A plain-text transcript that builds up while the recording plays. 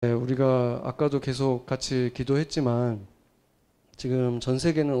네, 우리가 아까도 계속 같이 기도했지만 지금 전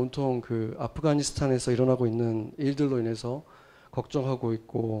세계는 온통 그 아프가니스탄에서 일어나고 있는 일들로 인해서 걱정하고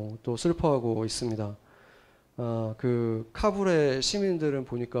있고 또 슬퍼하고 있습니다. 그 카불의 시민들은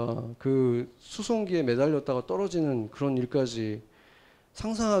보니까 그 수송기에 매달렸다가 떨어지는 그런 일까지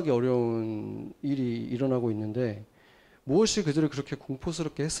상상하기 어려운 일이 일어나고 있는데 무엇이 그들을 그렇게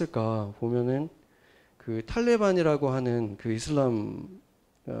공포스럽게 했을까 보면은 그 탈레반이라고 하는 그 이슬람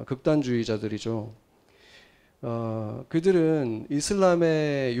극단주의자들이죠. 그들은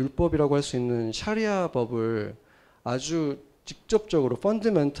이슬람의 율법이라고 할 수 있는 샤리아 법을 아주 직접적으로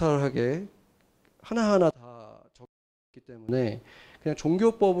펀드멘탈하게 하나하나 다 적기 때문에 그냥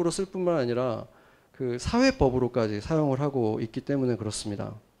종교법으로 쓸 뿐만 아니라 그 사회법으로까지 사용을 하고 있기 때문에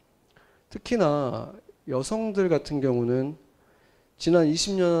그렇습니다. 특히나 여성들 같은 경우는 지난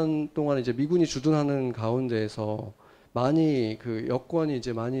 20년 동안 이제 미군이 주둔하는 가운데에서 많이 그 여권이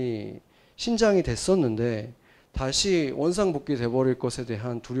이제 많이 신장이 됐었는데 다시 원상복귀 돼버릴 것에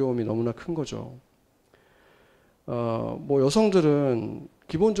대한 두려움이 너무나 큰 거죠. 뭐 여성들은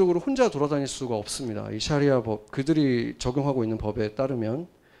기본적으로 혼자 돌아다닐 수가 없습니다. 이 샤리아 법, 그들이 적용하고 있는 법에 따르면.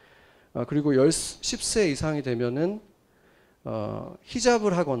 그리고 10세 이상이 되면은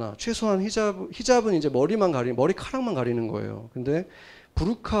히잡을 하거나 최소한 히잡은 이제 머리카락만 가리는 거예요. 근데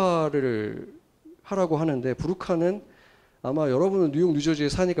부르카를 하라고 하는데 부르카는 아마 여러분은 뉴욕, 뉴저지에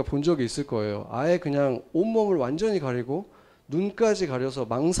사니까 본 적이 있을 거예요. 아예 그냥 온몸을 완전히 가리고 눈까지 가려서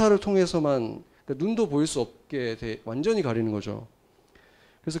망사를 통해서만 그러니까 눈도 보일 수 없게 완전히 가리는 거죠.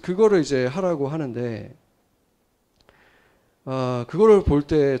 그래서 그거를 이제 하라고 하는데 그거를 볼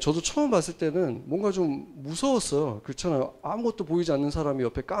때 저도 처음 봤을 때는 뭔가 좀 무서웠어요. 그렇잖아요. 아무것도 보이지 않는 사람이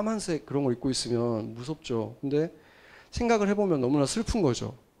옆에 까만색 그런 걸 입고 있으면 무섭죠. 근데 생각을 해보면 너무나 슬픈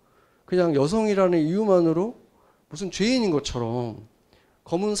거죠. 그냥 여성이라는 이유만으로 무슨 죄인인 것처럼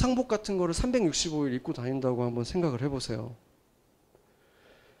검은 상복 같은 거를 365일 입고 다닌다고 한번 생각을 해보세요.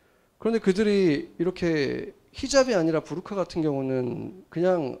 그런데 그들이 이렇게 히잡이 아니라 부르카 같은 경우는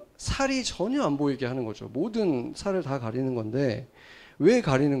그냥 살이 전혀 안 보이게 하는 거죠. 모든 살을 다 가리는 건데 왜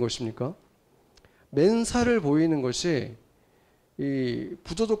가리는 것입니까? 맨살을 보이는 것이 이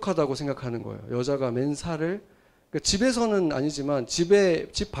부도덕하다고 생각하는 거예요. 여자가 맨살을 그러니까 집에서는 아니지만 집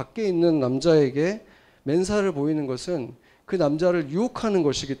밖에 있는 남자에게 맨살을 보이는 것은 그 남자를 유혹하는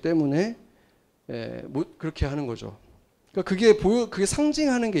것이기 때문에 그렇게 하는 거죠. 그러니까 그게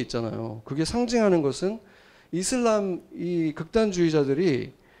상징하는 게 있잖아요. 그게 상징하는 것은 이슬람 이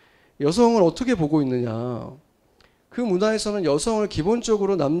극단주의자들이 여성을 어떻게 보고 있느냐. 그 문화에서는 여성을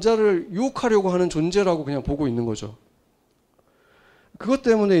기본적으로 남자를 유혹하려고 하는 존재라고 그냥 보고 있는 거죠. 그것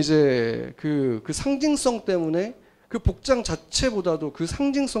때문에 이제 그 상징성 때문에 그 복장 자체보다도 그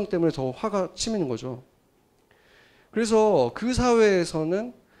상징성 때문에 더 화가 치미는 거죠. 그래서 그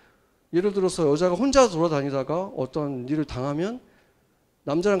사회에서는 예를 들어서 여자가 혼자 돌아다니다가 어떤 일을 당하면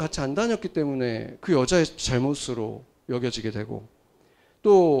남자랑 같이 안 다녔기 때문에 그 여자의 잘못으로 여겨지게 되고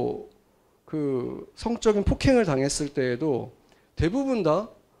또 그 성적인 폭행을 당했을 때에도 대부분 다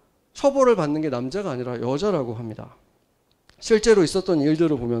처벌을 받는 게 남자가 아니라 여자라고 합니다. 실제로 있었던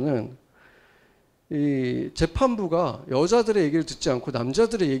일들을 보면은 이 재판부가 여자들의 얘기를 듣지 않고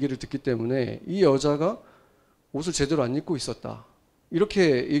남자들의 얘기를 듣기 때문에 이 여자가 옷을 제대로 안 입고 있었다.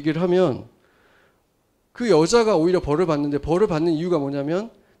 이렇게 얘기를 하면 그 여자가 오히려 벌을 받는데 벌을 받는 이유가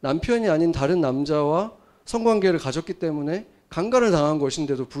뭐냐면 남편이 아닌 다른 남자와 성관계를 가졌기 때문에 강간을 당한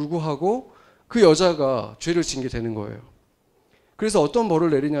것인데도 불구하고 그 여자가 죄를 짓게 되는 거예요. 그래서 어떤 벌을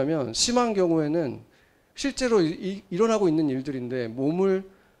내리냐면 심한 경우에는 실제로 일어나고 있는 일들인데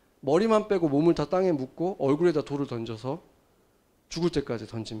머리만 빼고 몸을 다 땅에 묻고 얼굴에다 돌을 던져서 죽을 때까지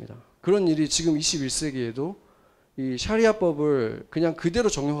던집니다. 그런 일이 지금 21세기에도 이 샤리아법을 그냥 그대로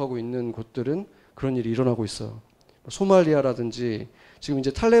적용하고 있는 곳들은 그런 일이 일어나고 있어요. 소말리아라든지 지금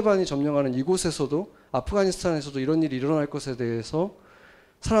이제 탈레반이 점령하는 이곳에서도 아프가니스탄에서도 이런 일이 일어날 것에 대해서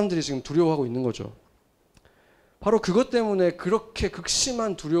사람들이 지금 두려워하고 있는 거죠. 바로 그것 때문에 그렇게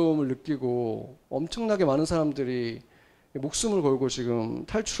극심한 두려움을 느끼고 엄청나게 많은 사람들이 목숨을 걸고 지금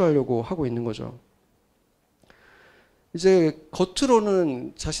탈출하려고 하고 있는 거죠. 이제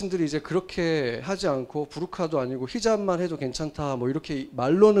겉으로는 자신들이 이제 그렇게 하지 않고 부르카도 아니고 히잡만 해도 괜찮다 뭐 이렇게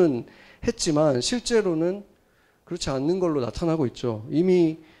말로는 했지만 실제로는 그렇지 않는 걸로 나타나고 있죠.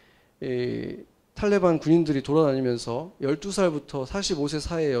 이미 탈레반 군인들이 돌아다니면서 12살부터 45세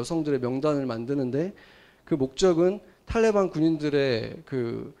사이의 여성들의 명단을 만드는데 그 목적은 탈레반 군인들의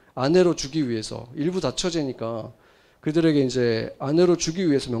그 아내로 주기 위해서 일부 다 처제니까 그들에게 이제 아내로 주기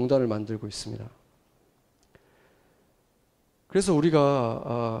위해서 명단을 만들고 있습니다. 그래서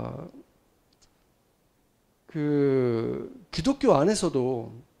우리가 그 기독교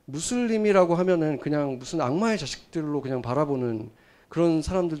안에서도 무슬림이라고 하면은 그냥 무슨 악마의 자식들로 그냥 바라보는 그런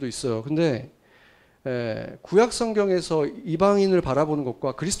사람들도 있어요. 근데 구약 성경에서 이방인을 바라보는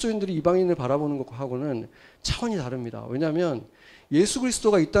것과 그리스도인들이 이방인을 바라보는 것하고는 차원이 다릅니다. 왜냐하면 예수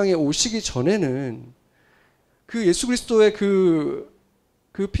그리스도가 이 땅에 오시기 전에는 그 예수 그리스도의 그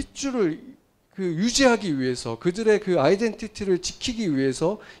핏줄을 유지하기 위해서, 그들의 그 아이덴티티를 지키기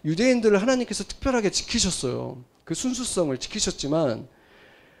위해서 유대인들을 하나님께서 특별하게 지키셨어요. 그 순수성을 지키셨지만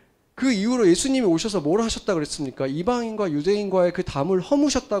그 이후로 예수님이 오셔서 뭘 하셨다고 그랬습니까? 이방인과 유대인과의 그 담을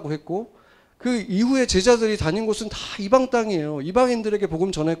허무셨다고 했고, 그 이후에 제자들이 다닌 곳은 다 이방 땅이에요. 이방인들에게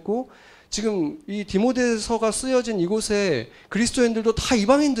복음 전했고, 지금 이 디모데서가 쓰여진 이곳에 그리스도인들도 다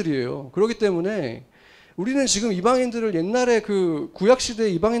이방인들이에요. 그렇기 때문에 우리는 지금 이방인들을 옛날에 그 구약시대에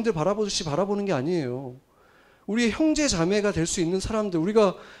이방인들 바라보듯이 바라보는 게 아니에요. 우리의 형제 자매가 될 수 있는 사람들,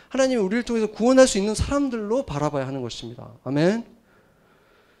 우리가 하나님이 우리를 통해서 구원할 수 있는 사람들로 바라봐야 하는 것입니다. 아멘.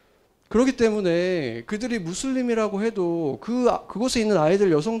 그렇기 때문에 그들이 무슬림이라고 해도 그곳에 있는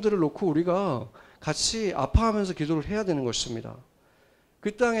아이들, 여성들을 놓고 우리가 같이 아파하면서 기도를 해야 되는 것입니다.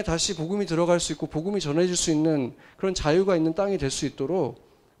 그 땅에 다시 복음이 들어갈 수 있고 복음이 전해질 수 있는 그런 자유가 있는 땅이 될 수 있도록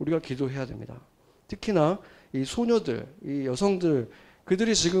우리가 기도해야 됩니다. 특히나 이 소녀들, 이 여성들,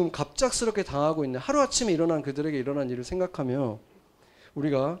 그들이 지금 갑작스럽게 당하고 있는, 하루아침에 일어난 그들에게 일어난 일을 생각하며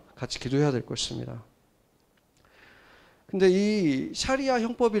우리가 같이 기도해야 될 것입니다. 근데 이 샤리아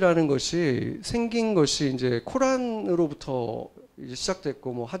형법이라는 것이 생긴 것이 이제 코란으로부터 이제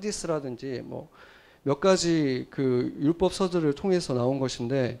시작됐고, 뭐 하디스라든지 뭐 몇 가지 그 율법서들을 통해서 나온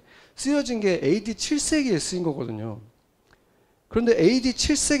것인데, 쓰여진 게 AD 7세기에 쓰인 거거든요. 그런데 AD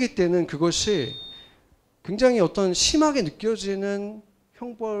 7세기 때는 그것이 굉장히 어떤 심하게 느껴지는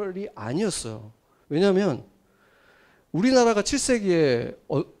형벌이 아니었어요. 왜냐하면 우리나라가 7세기에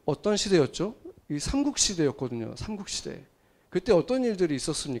어떤 시대였죠? 이 삼국시대였거든요. 삼국시대. 그때 어떤 일들이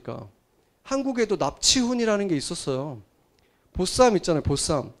있었습니까? 한국에도 납치훈이라는 게 있었어요. 보쌈 있잖아요.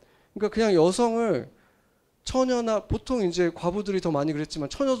 보쌈. 그러니까 그냥 여성을, 처녀나, 보통 이제 과부들이 더 많이 그랬지만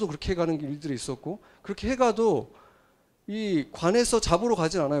처녀도 그렇게 해가는 일들이 있었고, 그렇게 해가도 이 관에서 잡으러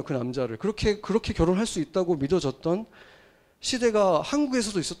가진 않아요. 그 남자를. 그렇게 결혼할 수 있다고 믿어졌던 시대가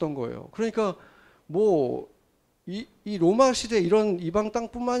한국에서도 있었던 거예요. 그러니까 뭐 이 로마 시대 이런 이방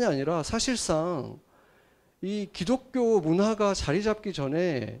땅뿐만이 아니라 사실상 이 기독교 문화가 자리 잡기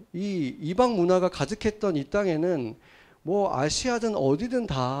전에 이 이방 문화가 가득했던 이 땅에는 뭐 아시아든 어디든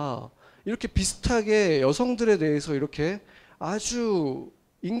다 이렇게 비슷하게 여성들에 대해서 이렇게 아주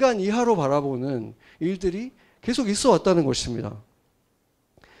인간 이하로 바라보는 일들이 계속 있어 왔다는 것입니다.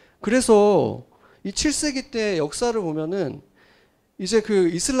 그래서 이 7세기 때 역사를 보면은 이제 그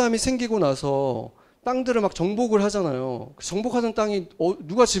이슬람이 생기고 나서 땅들을 막 정복을 하잖아요. 정복하던 땅이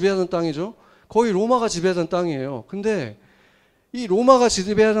누가 지배하던 땅이죠? 거의 로마가 지배하던 땅이에요. 근데 이 로마가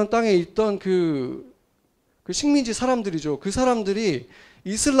지배하던 땅에 있던 그 식민지 사람들이죠. 그 사람들이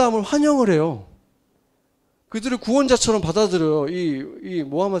이슬람을 환영을 해요. 그들을 구원자처럼 받아들여요. 이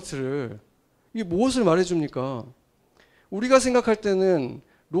모하메트를. 이게 무엇을 말해줍니까? 우리가 생각할 때는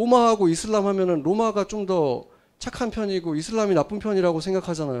로마하고 이슬람 하면은 로마가 좀 더 착한 편이고 이슬람이 나쁜 편이라고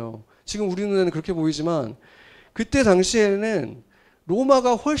생각하잖아요. 지금 우리 눈에는 그렇게 보이지만 그때 당시에는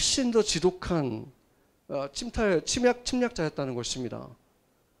로마가 훨씬 더 지독한 침략자였다는 것입니다.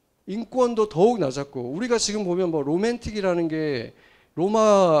 인권도 더욱 낮았고, 우리가 지금 보면 뭐 로맨틱이라는 게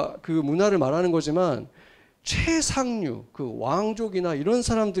로마 그 문화를 말하는 거지만 최상류, 그 왕족이나 이런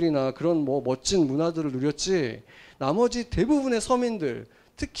사람들이나 그런 뭐 멋진 문화들을 누렸지, 나머지 대부분의 서민들,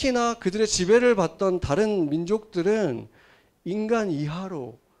 특히나 그들의 지배를 받던 다른 민족들은 인간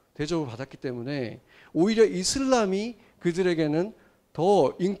이하로 대접을 받았기 때문에 오히려 이슬람이 그들에게는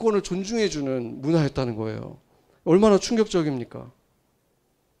더 인권을 존중해주는 문화였다는 거예요. 얼마나 충격적입니까?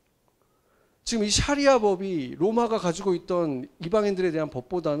 지금 이 샤리아 법이 로마가 가지고 있던 이방인들에 대한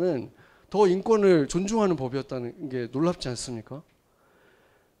법보다는 더 인권을 존중하는 법이었다는 게 놀랍지 않습니까?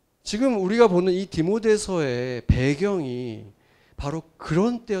 지금 우리가 보는 이 디모데서의 배경이 바로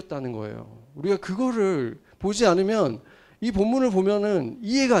그런 때였다는 거예요. 우리가 그거를 보지 않으면 이 본문을 보면은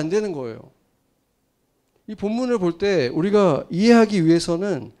이해가 안 되는 거예요. 이 본문을 볼 때 우리가 이해하기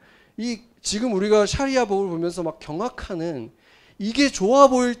위해서는 지금 우리가 샤리아 법을 보면서 막 경악하는, 이게 좋아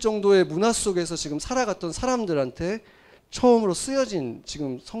보일 정도의 문화 속에서 지금 살아갔던 사람들한테 처음으로 쓰여진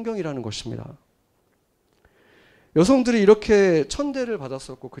지금 성경이라는 것입니다. 여성들이 이렇게 천대를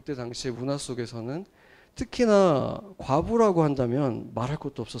받았었고, 그때 당시의 문화 속에서는 특히나 과부라고 한다면 말할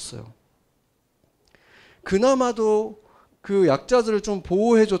것도 없었어요. 그나마도 그 약자들을 좀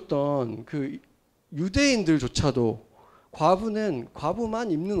보호해줬던 그 유대인들조차도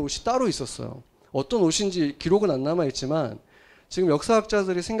과부만 입는 옷이 따로 있었어요. 어떤 옷인지 기록은 안 남아있지만 지금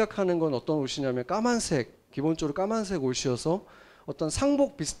역사학자들이 생각하는 건 어떤 옷이냐면 까만색, 기본적으로 까만색 옷이어서 어떤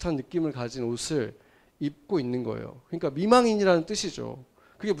상복 비슷한 느낌을 가진 옷을 입고 있는 거예요. 그러니까 미망인이라는 뜻이죠.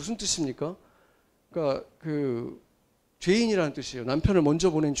 그게 무슨 뜻입니까? 그러니까 그 죄인이라는 뜻이에요. 남편을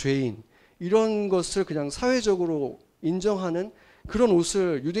먼저 보낸 죄인. 이런 것을 그냥 사회적으로 인정하는 그런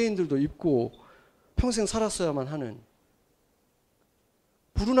옷을 유대인들도 입고 평생 살았어야만 하는,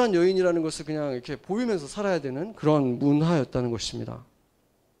 불운한 여인이라는 것을 그냥 이렇게 보이면서 살아야 되는 그런 문화였다는 것입니다.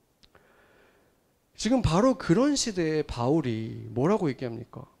 지금 바로 그런 시대에 바울이 뭐라고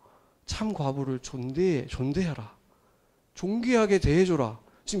얘기합니까? 참 과부를 존대하라. 존귀하게 대해줘라.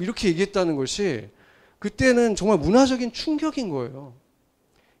 지금 이렇게 얘기했다는 것이 그때는 정말 문화적인 충격인 거예요.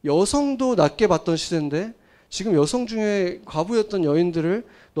 여성도 낮게 봤던 시대인데 지금 여성 중에 과부였던 여인들을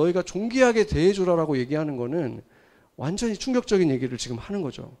너희가 존귀하게 대해줘라라고 얘기하는 거는 완전히 충격적인 얘기를 지금 하는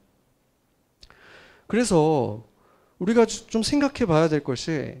거죠. 그래서 우리가 좀 생각해 봐야 될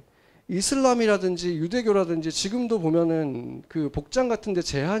것이, 이슬람이라든지 유대교라든지 지금도 보면은 그 복장 같은 데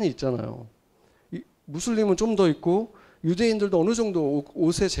제한이 있잖아요. 무슬림은 좀 더 있고 유대인들도 어느 정도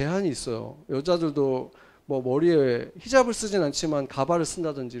옷에 제한이 있어요. 여자들도 뭐 머리에 히잡을 쓰진 않지만 가발을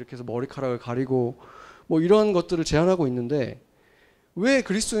쓴다든지 이렇게 해서 머리카락을 가리고 뭐 이런 것들을 제한하고 있는데, 왜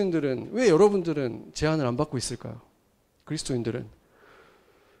그리스도인들은, 왜 여러분들은 제한을 안 받고 있을까요? 그리스도인들은.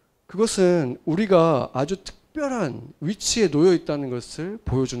 그것은 우리가 아주 특별한 위치에 놓여 있다는 것을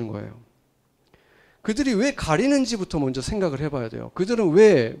보여주는 거예요. 그들이 왜 가리는지부터 먼저 생각을 해봐야 돼요. 그들은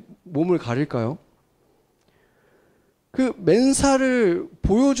왜 몸을 가릴까요? 그 맨살을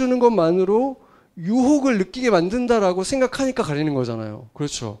보여주는 것만으로 유혹을 느끼게 만든다라고 생각하니까 가리는 거잖아요.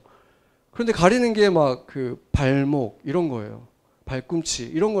 그렇죠. 그런데 가리는 게 막 그 발목 이런 거예요. 발꿈치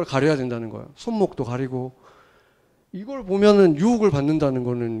이런 걸 가려야 된다는 거예요. 손목도 가리고. 이걸 보면은 유혹을 받는다는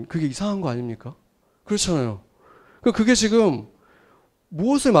거는 그게 이상한 거 아닙니까? 그렇잖아요. 그게 지금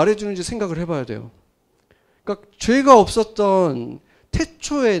무엇을 말해주는지 생각을 해봐야 돼요. 그러니까 죄가 없었던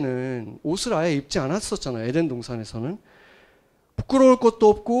태초에는 옷을 아예 입지 않았었잖아요. 에덴 동산에서는. 부끄러울 것도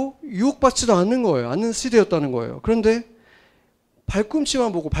없고 유혹받지도 않는 거예요. 않는 시대였다는 거예요. 그런데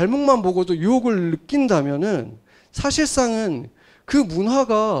발꿈치만 보고 발목만 보고도 유혹을 느낀다면은 사실상은 그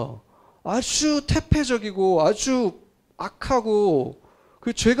문화가 아주 태폐적이고 아주 악하고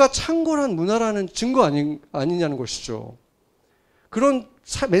그 죄가 창궐한 문화라는 증거 아니냐는 것이죠. 그런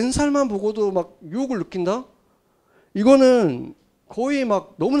맨살만 보고도 막 유혹을 느낀다? 이거는 거의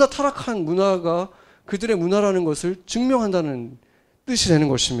막 너무나 타락한 문화가 그들의 문화라는 것을 증명한다는 뜻이 되는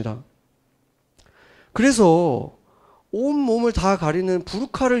것입니다. 그래서 온 몸을 다 가리는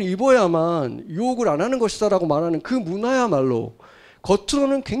부르카를 입어야만 유혹을 안 하는 것이다라고 말하는 그 문화야말로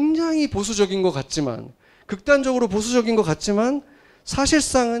겉으로는 굉장히 보수적인 것 같지만, 극단적으로 보수적인 것 같지만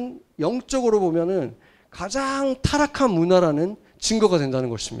사실상은 영적으로 보면은 가장 타락한 문화라는 증거가 된다는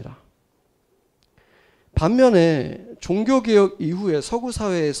것입니다. 반면에 종교개혁 이후에 서구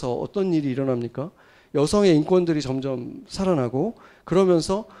사회에서 어떤 일이 일어납니까? 여성의 인권들이 점점 살아나고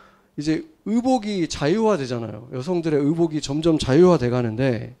그러면서 이제 의복이 자유화되잖아요. 여성들의 의복이 점점 자유화돼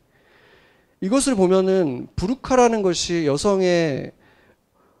가는데, 이것을 보면은 부르카라는 것이 여성의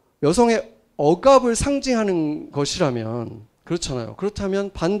억압을 상징하는 것이라면, 그렇잖아요.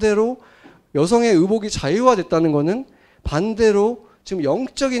 그렇다면 반대로 여성의 의복이 자유화됐다는 것은 반대로 지금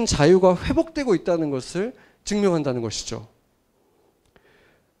영적인 자유가 회복되고 있다는 것을 증명한다는 것이죠.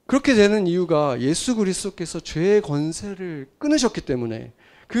 그렇게 되는 이유가 예수 그리스도께서 죄의 권세를 끊으셨기 때문에,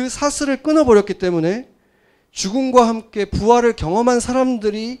 그 사슬을 끊어버렸기 때문에 죽음과 함께 부활을 경험한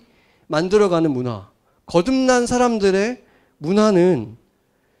사람들이 만들어가는 문화, 거듭난 사람들의 문화는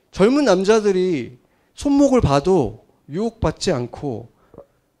젊은 남자들이 손목을 봐도 유혹받지 않고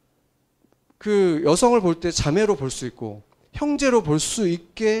그 여성을 볼 때 자매로 볼 수 있고 형제로 볼 수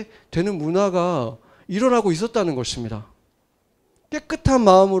있게 되는 문화가 일어나고 있었다는 것입니다. 깨끗한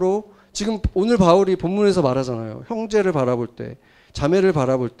마음으로, 지금 오늘 바울이 본문에서 말하잖아요. 형제를 바라볼 때, 자매를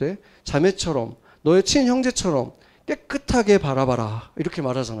바라볼 때 자매처럼, 너의 친형제처럼 깨끗하게 바라봐라, 이렇게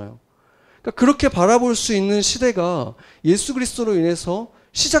말하잖아요. 그러니까 그렇게 바라볼 수 있는 시대가 예수 그리스도로 인해서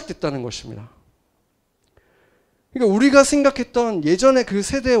시작됐다는 것입니다. 그러니까 우리가 생각했던 예전의 그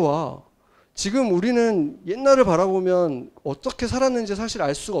세대와 지금 우리는 옛날을 바라보면 어떻게 살았는지 사실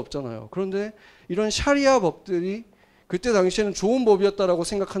알 수가 없잖아요. 그런데 이런 샤리아 법들이 그때 당시에는 좋은 법이었다라고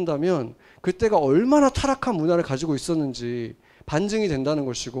생각한다면 그때가 얼마나 타락한 문화를 가지고 있었는지 반증이 된다는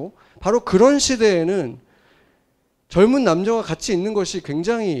것이고, 바로 그런 시대에는 젊은 남녀가 같이 있는 것이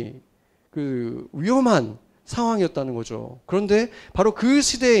굉장히 그 위험한 상황이었다는 거죠. 그런데 바로 그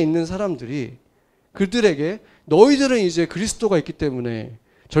시대에 있는 사람들이 그들에게 너희들은 이제 그리스도가 있기 때문에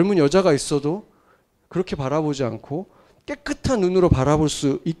젊은 여자가 있어도 그렇게 바라보지 않고 깨끗한 눈으로 바라볼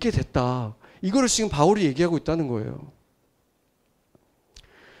수 있게 됐다. 이거를 지금 바울이 얘기하고 있다는 거예요.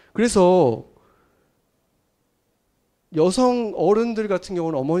 그래서 여성 어른들 같은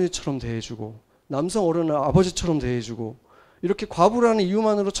경우는 어머니처럼 대해주고, 남성 어른은 아버지처럼 대해주고, 이렇게 과부라는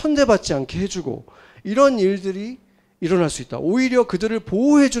이유만으로 천대받지 않게 해주고, 이런 일들이 일어날 수 있다. 오히려 그들을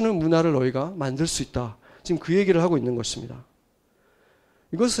보호해주는 문화를 너희가 만들 수 있다. 지금 그 얘기를 하고 있는 것입니다.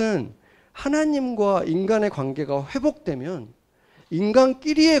 이것은 하나님과 인간의 관계가 회복되면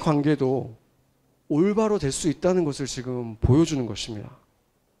인간끼리의 관계도 올바로 될 수 있다는 것을 지금 보여주는 것입니다.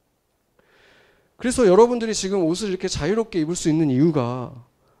 그래서 여러분들이 지금 옷을 이렇게 자유롭게 입을 수 있는 이유가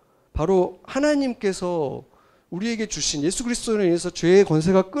바로 하나님께서 우리에게 주신 예수 그리스도로 인해서 죄의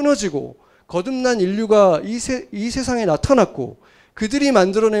권세가 끊어지고 거듭난 인류가 이 세상에 나타났고, 그들이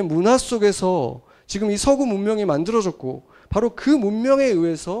만들어낸 문화 속에서 지금 이 서구 문명이 만들어졌고, 바로 그 문명에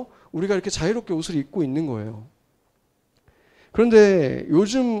의해서 우리가 이렇게 자유롭게 옷을 입고 있는 거예요. 그런데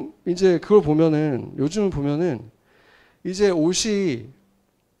요즘 이제 그걸 보면은, 요즘 보면은 이제 옷이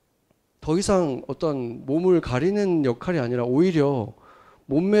더 이상 어떤 몸을 가리는 역할이 아니라 오히려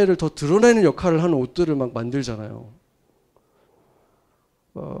몸매를 더 드러내는 역할을 하는 옷들을 막 만들잖아요.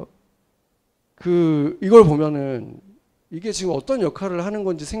 이걸 보면은 이게 지금 어떤 역할을 하는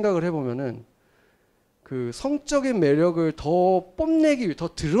건지 생각을 해보면은 그 성적인 매력을 더 뽐내기, 더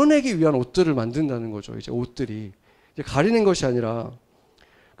드러내기 위한 옷들을 만든다는 거죠. 이제 옷들이 이제 가리는 것이 아니라.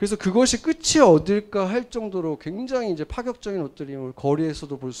 그래서 그것이 끝이 어딜까 할 정도로 굉장히 이제 파격적인 옷들이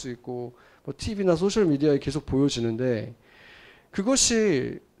거리에서도 볼 수 있고, 뭐 TV나 소셜 미디어에 계속 보여지는데,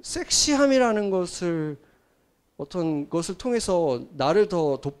 그것이 섹시함이라는 것을 어떤 것을 통해서 나를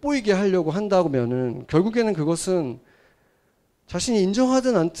더 돋보이게 하려고 한다면은 결국에는 그것은 자신이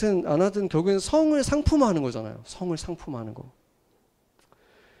인정하든 안 하든 결국에는 성을 상품화하는 거잖아요. 성을 상품화하는 거.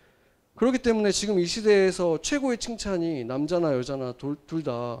 그렇기 때문에 지금 이 시대에서 최고의 칭찬이 남자나 여자나 둘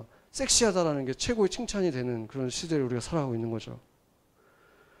다 섹시하다라는 게 최고의 칭찬이 되는 그런 시대를 우리가 살아가고 있는 거죠.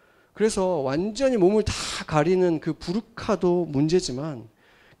 그래서 완전히 몸을 다 가리는 그 부르카도 문제지만,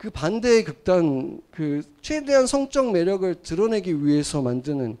 그 반대의 극단, 그 최대한 성적 매력을 드러내기 위해서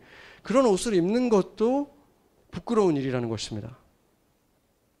만드는 그런 옷을 입는 것도 부끄러운 일이라는 것입니다.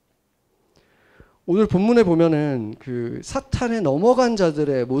 오늘 본문에 보면은 그 사탄에 넘어간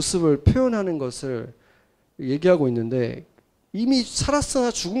자들의 모습을 표현하는 것을 얘기하고 있는데, 이미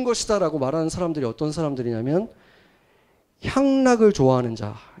살았으나 죽은 것이다라고 말하는 사람들이 어떤 사람들이냐면 향락을 좋아하는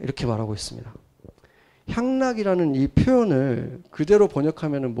자, 이렇게 말하고 있습니다. 향락이라는 이 표현을 그대로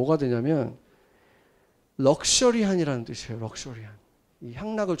번역하면 뭐가 되냐면 럭셔리한이라는 뜻이에요. 럭셔리한. 이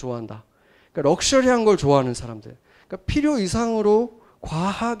향락을 좋아한다. 그러니까 럭셔리한 걸 좋아하는 사람들. 그러니까 필요 이상으로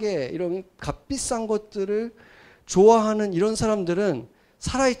과하게 이런 값비싼 것들을 좋아하는 이런 사람들은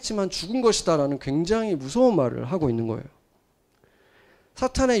살아있지만 죽은 것이다라는 굉장히 무서운 말을 하고 있는 거예요.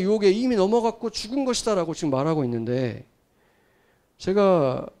 사탄의 유혹에 이미 넘어갔고 죽은 것이다라고 지금 말하고 있는데,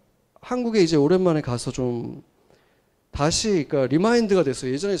 제가 한국에 이제 오랜만에 가서 좀 다시 그러니까 리마인드가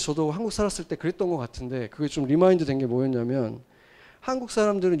됐어요. 예전에 저도 한국 살았을 때 그랬던 것 같은데, 그게 좀 리마인드 된 게 뭐였냐면, 한국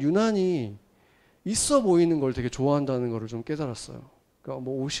사람들은 유난히 있어 보이는 걸 되게 좋아한다는 거를 좀 깨달았어요. 그러니까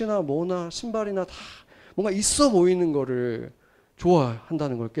뭐 옷이나 뭐나 신발이나 다 뭔가 있어 보이는 거를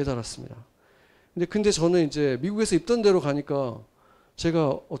좋아한다는 걸 깨달았습니다. 근데 저는 이제 미국에서 입던 대로 가니까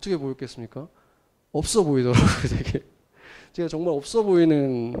제가 어떻게 보였겠습니까? 없어 보이더라고요, 되게. 제가 정말 없어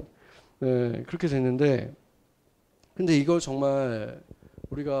보이는, 네, 그렇게 됐는데, 근데 이걸 정말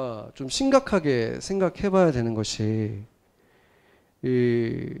우리가 좀 심각하게 생각해 봐야 되는 것이,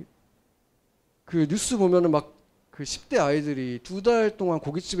 그 뉴스 보면은 막 그 10대 아이들이 2달 동안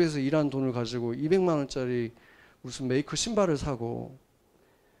고깃집에서 일한 돈을 가지고 200만 원짜리 무슨 메이커 신발을 사고,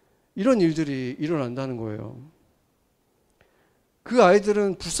 이런 일들이 일어난다는 거예요. 그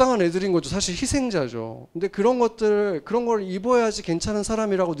아이들은 불쌍한 애들인 거죠. 사실 희생자죠. 근데 그런 걸 입어야지 괜찮은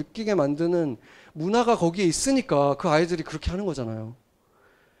사람이라고 느끼게 만드는 문화가 거기에 있으니까 그 아이들이 그렇게 하는 거잖아요.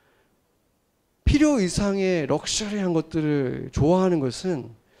 필요 이상의 럭셔리한 것들을 좋아하는 것은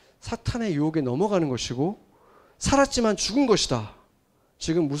사탄의 유혹에 넘어가는 것이고, 살았지만 죽은 것이다.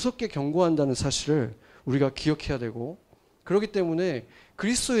 지금 무섭게 경고한다는 사실을 우리가 기억해야 되고, 그렇기 때문에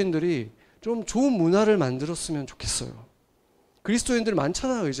그리스도인들이 좀 좋은 문화를 만들었으면 좋겠어요. 그리스도인들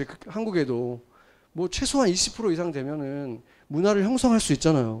많잖아요. 이제 한국에도 뭐 최소한 20% 이상 되면은 문화를 형성할 수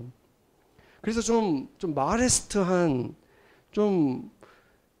있잖아요. 그래서 좀 마레스트한, 좀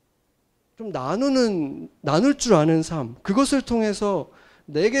나눌 줄 아는 삶, 그것을 통해서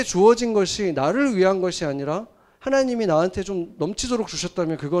내게 주어진 것이 나를 위한 것이 아니라 하나님이 나한테 좀 넘치도록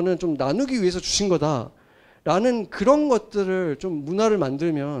주셨다면 그거는 좀 나누기 위해서 주신 거다라는 그런 것들을 좀 문화를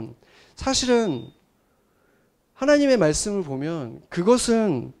만들면, 사실은 하나님의 말씀을 보면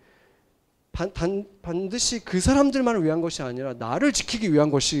그것은 반드시 그 사람들만을 위한 것이 아니라 나를 지키기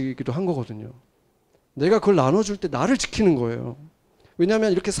위한 것이기도 한 거거든요. 내가 그걸 나눠줄 때 나를 지키는 거예요.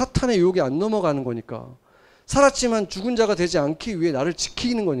 왜냐하면 이렇게 사탄의 유혹에 안 넘어가는 거니까. 살았지만 죽은 자가 되지 않기 위해 나를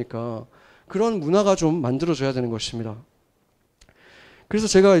지키는 거니까 그런 문화가 좀 만들어져야 되는 것입니다. 그래서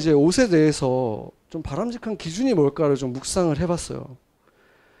제가 이제 옷에 대해서 좀 바람직한 기준이 뭘까를 좀 묵상을 해봤어요.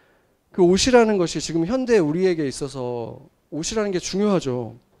 그 옷이라는 것이 지금 현대 우리에게 있어서 옷이라는 게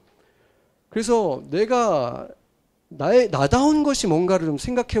중요하죠. 그래서 내가 나다운 것이 뭔가를 좀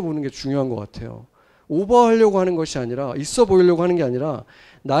생각해 보는 게 중요한 것 같아요. 오버하려고 하는 것이 아니라, 있어 보이려고 하는 게 아니라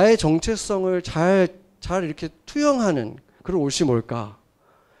나의 정체성을 잘 이렇게 투영하는 그런 옷이 뭘까?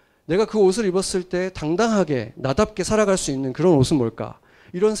 내가 그 옷을 입었을 때 당당하게 나답게 살아갈 수 있는 그런 옷은 뭘까?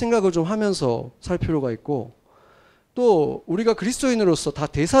 이런 생각을 좀 하면서 살 필요가 있고, 또 우리가 그리스도인으로서 다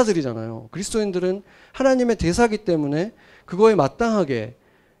대사들이잖아요. 그리스도인들은 하나님의 대사기 때문에 그거에 마땅하게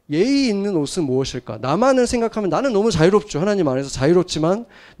예의 있는 옷은 무엇일까? 나만을 생각하면 나는 너무 자유롭죠. 하나님 안에서 자유롭지만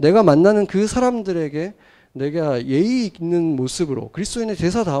내가 만나는 그 사람들에게 내가 예의 있는 모습으로, 그리스도인의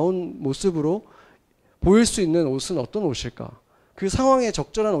대사다운 모습으로 보일 수 있는 옷은 어떤 옷일까? 그 상황에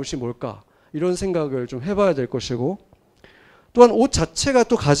적절한 옷이 뭘까? 이런 생각을 좀 해봐야 될 것이고, 또한 옷 자체가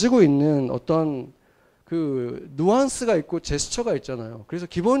또 가지고 있는 어떤 그 누안스가 있고 제스처가 있잖아요. 그래서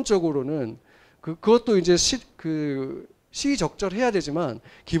기본적으로는 그것도 이제 시의적절해야 되지만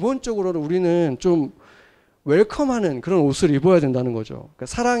기본적으로는 우리는 좀 웰컴하는 그런 옷을 입어야 된다는 거죠. 그러니까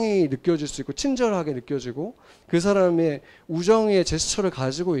사랑이 느껴질 수 있고 친절하게 느껴지고 그 사람의 우정의 제스처를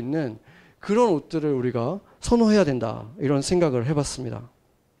가지고 있는 그런 옷들을 우리가 선호해야 된다, 이런 생각을 해봤습니다.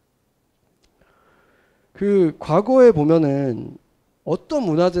 그 과거에 보면은 어떤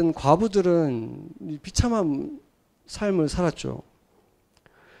문화든 과부들은 비참한 삶을 살았죠.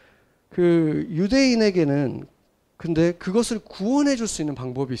 그 유대인에게는 근데 그것을 구원해 줄 수 있는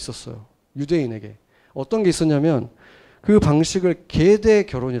방법이 있었어요. 유대인에게. 어떤 게 있었냐면 그 방식을 계대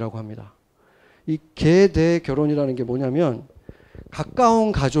결혼이라고 합니다. 이 계대 결혼이라는 게 뭐냐면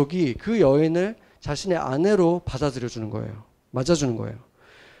가까운 가족이 그 여인을 자신의 아내로 받아들여 주는 거예요. 맞아주는 거예요.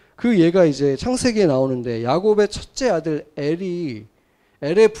 그 예가 이제 창세기에 나오는데 야곱의 첫째 아들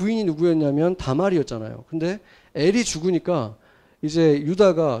엘의 부인이 누구였냐면 다말이었잖아요. 근데 엘이 죽으니까 이제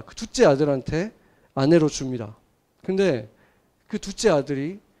유다가 그 둘째 아들한테 아내로 줍니다. 근데 그 둘째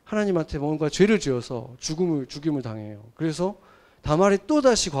아들이 하나님한테 뭔가 죄를 지어서 죽임을 당해요. 그래서 다말이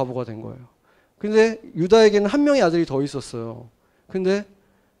또다시 과부가 된 거예요. 근데 유다에게는 한 명의 아들이 더 있었어요. 근데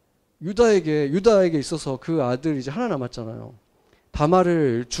유다에게 있어서 그 아들이 이제 하나 남았잖아요.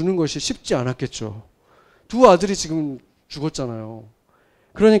 다말을 주는 것이 쉽지 않았겠죠. 두 아들이 지금 죽었잖아요.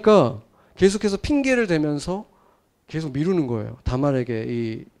 그러니까 계속해서 핑계를 대면서 계속 미루는 거예요.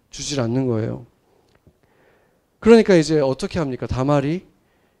 다말에게 주질 않는 거예요. 그러니까 이제 어떻게 합니까? 다말이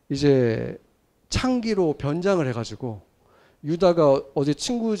이제 창기로 변장을 해가지고 유다가 어디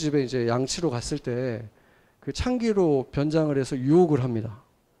친구 집에 이제 양치로 갔을 때 그 창기로 변장을 해서 유혹을 합니다.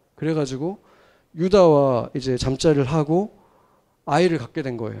 그래가지고 유다와 이제 잠자리를 하고 아이를 갖게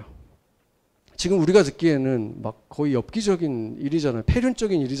된 거예요. 지금 우리가 듣기에는 막 거의 엽기적인 일이잖아요.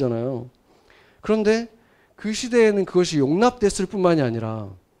 폐륜적인 일이잖아요. 그런데 그 시대에는 그것이 용납됐을 뿐만이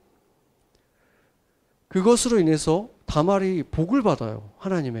아니라 그것으로 인해서 다말이 복을 받아요.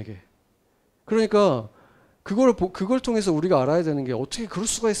 하나님에게. 그러니까 그걸 통해서 우리가 알아야 되는 게 어떻게 그럴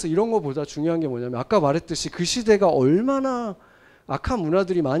수가 있어, 이런 것보다 중요한 게 뭐냐면 아까 말했듯이 그 시대가 얼마나 악한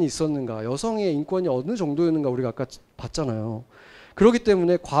문화들이 많이 있었는가, 여성의 인권이 어느 정도였는가 우리가 아까 봤잖아요. 그렇기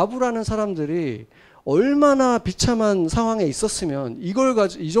때문에 과부라는 사람들이 얼마나 비참한 상황에 있었으면 이걸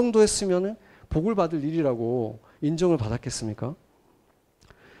가지고 이 정도 했으면 복을 받을 일이라고 인정을 받았겠습니까?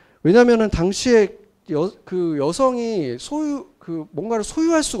 왜냐하면 당시에 그 여성이 뭔가를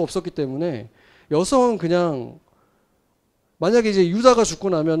소유할 수가 없었기 때문에 여성은 그냥 만약에 이제 유다가 죽고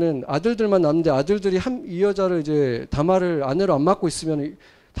나면은 아들들만 남는데 아들들이 이 여자를 이제 다말을 아내로 안 맡고 있으면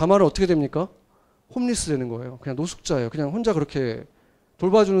다말은 어떻게 됩니까? 홈리스 되는 거예요. 그냥 노숙자예요. 그냥 혼자 그렇게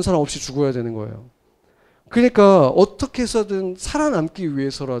돌봐주는 사람 없이 죽어야 되는 거예요. 그러니까 어떻게 해서든 살아남기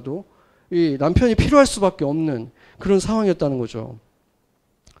위해서라도 이 남편이 필요할 수밖에 없는 그런 상황이었다는 거죠.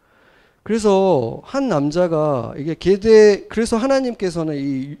 그래서 한 남자가 그래서 하나님께서는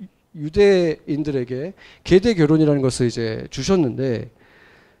이 유대인들에게 계대 결혼이라는 것을 이제 주셨는데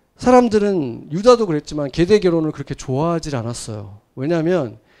사람들은 유다도 그랬지만 계대 결혼을 그렇게 좋아하지 않았어요.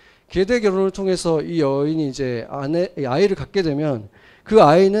 왜냐하면 계대 결혼을 통해서 이 여인이 이제 아이를 갖게 되면 그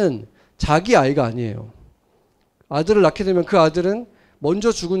아이는 자기 아이가 아니에요. 아들을 낳게 되면 그 아들은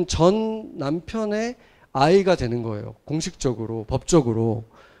먼저 죽은 전 남편의 아이가 되는 거예요. 공식적으로, 법적으로.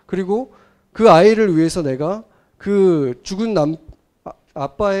 그리고 그 아이를 위해서 내가 그 죽은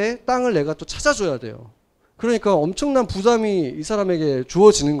아빠의 땅을 내가 또 찾아줘야 돼요. 그러니까 엄청난 부담이 이 사람에게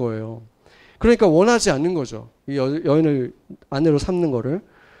주어지는 거예요. 그러니까 원하지 않는 거죠. 이 여인을 아내로 삼는 거를.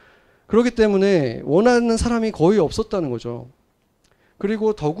 그렇기 때문에 원하는 사람이 거의 없었다는 거죠.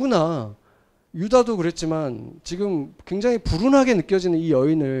 그리고 더구나 유다도 그랬지만 지금 굉장히 불운하게 느껴지는 이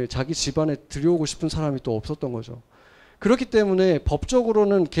여인을 자기 집안에 들여오고 싶은 사람이 또 없었던 거죠. 그렇기 때문에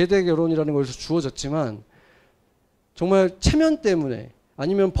법적으로는 계대 결혼이라는 것에서 주어졌지만 정말 체면 때문에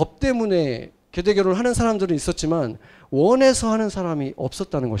아니면 법 때문에 계대 결혼을 하는 사람들은 있었지만 원해서 하는 사람이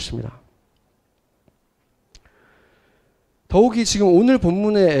없었다는 것입니다. 더욱이 지금 오늘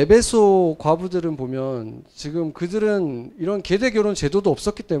본문의 에베소 과부들은 보면 지금 그들은 이런 계대 결혼 제도도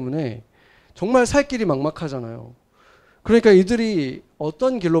없었기 때문에 정말 살 길이 막막하잖아요. 그러니까 이들이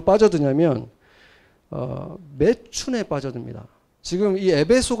어떤 길로 빠져드냐면 매춘에 빠져듭니다. 지금 이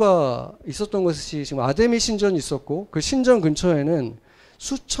에베소가 있었던 것이 지금 아데미 신전이 있었고 그 신전 근처에는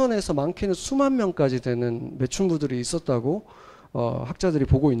수천에서 많게는 수만 명까지 되는 매춘부들이 있었다고 학자들이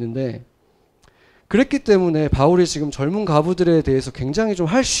보고 있는데, 그랬기 때문에 바울이 지금 젊은 과부들에 대해서 굉장히 좀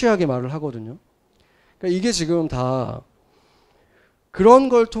할시하게 말을 하거든요. 그러니까 이게 지금 다 그런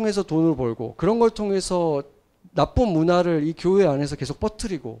걸 통해서 돈을 벌고 그런 걸 통해서 나쁜 문화를 이 교회 안에서 계속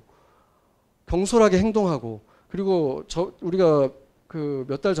퍼뜨리고 경솔하게 행동하고, 그리고 우리가 그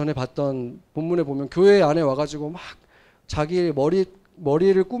몇 달 전에 봤던 본문에 보면 교회 안에 와가지고 막 자기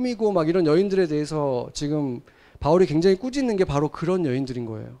머리를 꾸미고 막 이런 여인들에 대해서 지금 바울이 굉장히 꾸짖는 게 바로 그런 여인들인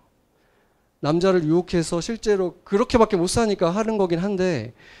거예요. 남자를 유혹해서 실제로 그렇게밖에 못 사니까 하는 거긴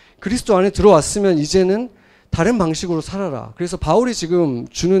한데, 그리스도 안에 들어왔으면 이제는 다른 방식으로 살아라. 그래서 바울이 지금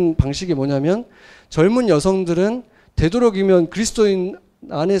주는 방식이 뭐냐면 젊은 여성들은 되도록이면 그리스도인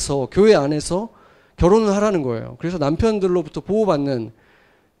안에서, 교회 안에서 결혼을 하라는 거예요. 그래서 남편들로부터 보호받는,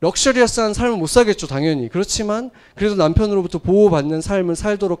 럭셔리어스한 삶을 못 살겠죠, 당연히. 그렇지만 그래도 남편으로부터 보호받는 삶을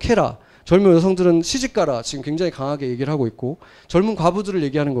살도록 해라. 젊은 여성들은 시집가라. 지금 굉장히 강하게 얘기를 하고 있고, 젊은 과부들을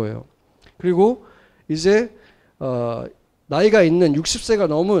얘기하는 거예요. 그리고 이제 나이가 있는 60세가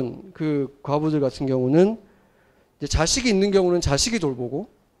넘은 그 과부들 같은 경우는 이제 자식이 있는 경우는 자식이 돌보고,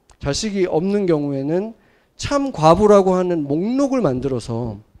 자식이 없는 경우에는 참 과부라고 하는 목록을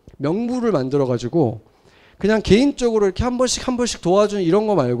만들어서, 명부를 만들어 가지고 그냥 개인적으로 이렇게 한 번씩 도와주는 이런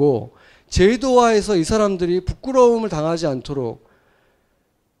거 말고 제도화해서 이 사람들이 부끄러움을 당하지 않도록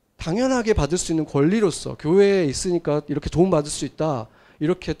당연하게 받을 수 있는 권리로서, 교회에 있으니까 이렇게 도움받을 수 있다,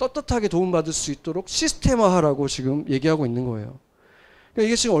 이렇게 떳떳하게 도움받을 수 있도록 시스템화하라고 지금 얘기하고 있는 거예요. 그러니까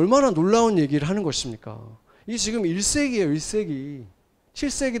이게 지금 얼마나 놀라운 얘기를 하는 것입니까? 이게 지금 1세기예요, 1세기.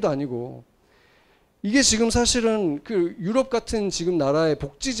 7세기도 아니고. 이게 지금 사실은 그 유럽 같은 지금 나라의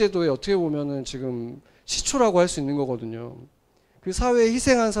복지제도에 어떻게 보면은 지금 시초라고 할 수 있는 거거든요. 그 사회에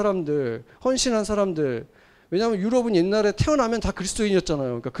희생한 사람들, 헌신한 사람들, 왜냐하면 유럽은 옛날에 태어나면 다 그리스도인이었잖아요.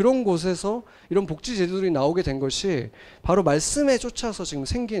 그러니까 그런 곳에서 이런 복지 제도들이 나오게 된 것이 바로 말씀에 쫓아서 지금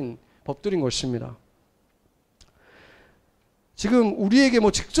생긴 법들인 것입니다. 지금 우리에게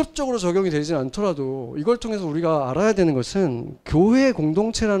뭐 직접적으로 적용이 되진 않더라도 이걸 통해서 우리가 알아야 되는 것은, 교회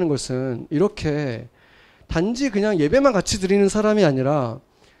공동체라는 것은 이렇게 단지 그냥 예배만 같이 드리는 사람이 아니라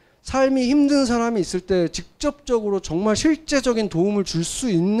삶이 힘든 사람이 있을 때 직접적으로 정말 실제적인 도움을 줄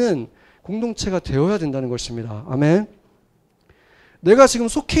수 있는 공동체가 되어야 된다는 것입니다. 아멘. 내가 지금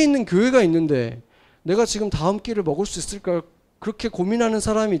속해 있는 교회가 있는데 내가 지금 다음 끼를 먹을 수 있을까 그렇게 고민하는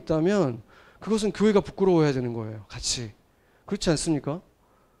사람이 있다면 그것은 교회가 부끄러워해야 되는 거예요. 같이. 그렇지 않습니까?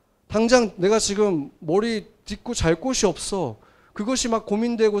 당장 내가 지금 머리 딛고 잘 곳이 없어, 그것이 막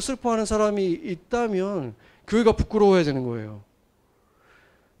고민되고 슬퍼하는 사람이 있다면 교회가 부끄러워해야 되는 거예요.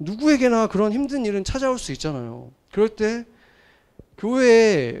 누구에게나 그런 힘든 일은 찾아올 수 있잖아요. 그럴 때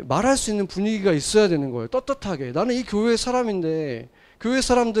교회에 말할 수 있는 분위기가 있어야 되는 거예요. 떳떳하게. 나는 이 교회 사람인데, 교회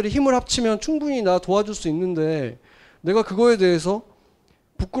사람들이 힘을 합치면 충분히 나 도와줄 수 있는데 내가 그거에 대해서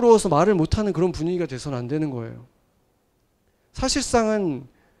부끄러워서 말을 못하는 그런 분위기가 돼서는 안 되는 거예요. 사실상은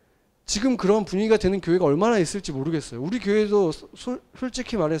지금 그런 분위기가 되는 교회가 얼마나 있을지 모르겠어요. 우리 교회도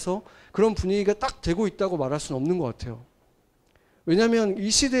솔직히 말해서 그런 분위기가 딱 되고 있다고 말할 수는 없는 것 같아요. 왜냐하면 이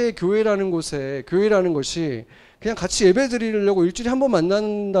시대의 교회라는 곳에, 교회라는 것이 그냥 같이 예배 드리려고 일주일에 한 번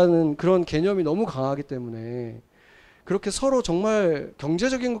만난다는 그런 개념이 너무 강하기 때문에, 그렇게 서로 정말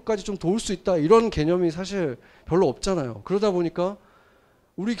경제적인 것까지 좀 도울 수 있다 이런 개념이 사실 별로 없잖아요. 그러다 보니까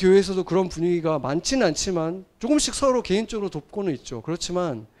우리 교회에서도 그런 분위기가 많지는 않지만 조금씩 서로 개인적으로 돕고는 있죠.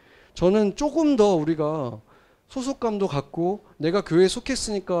 그렇지만 저는 조금 더 우리가 소속감도 갖고 내가 교회에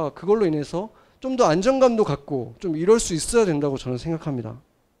속했으니까 그걸로 인해서 좀 더 안정감도 갖고 좀 이럴 수 있어야 된다고 저는 생각합니다.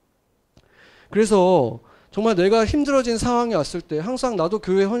 그래서 정말 내가 힘들어진 상황이 왔을 때 항상 나도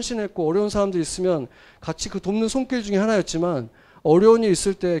교회에 헌신했고 어려운 사람들이 있으면 같이 그 돕는 손길 중에 하나였지만 어려운 일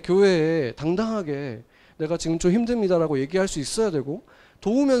있을 때 교회에 당당하게 내가 지금 좀 힘듭니다라고 얘기할 수 있어야 되고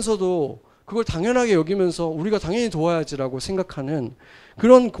도우면서도 그걸 당연하게 여기면서 우리가 당연히 도와야지라고 생각하는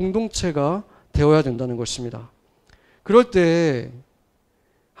그런 공동체가 되어야 된다는 것입니다. 그럴 때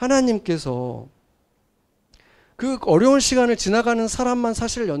하나님께서 그 어려운 시간을 지나가는 사람만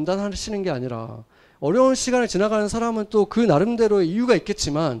사실 연단하시는 게 아니라 어려운 시간을 지나가는 사람은 또 그 나름대로의 이유가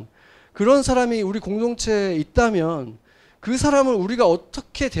있겠지만 그런 사람이 우리 공동체에 있다면 그 사람을 우리가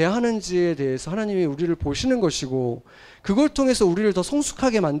어떻게 대하는지에 대해서 하나님이 우리를 보시는 것이고 그걸 통해서 우리를 더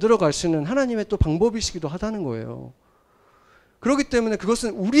성숙하게 만들어 가시는 하나님의 또 방법이시기도 하다는 거예요. 그렇기 때문에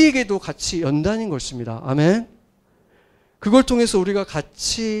그것은 우리에게도 같이 연단인 것입니다. 아멘. 그걸 통해서 우리가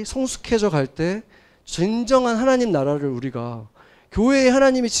같이 성숙해져 갈 때 진정한 하나님 나라를 우리가 교회에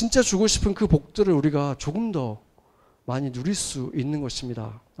하나님이 진짜 주고 싶은 그 복들을 우리가 조금 더 많이 누릴 수 있는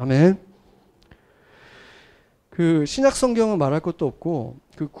것입니다. 아멘. 그 신약 성경은 말할 것도 없고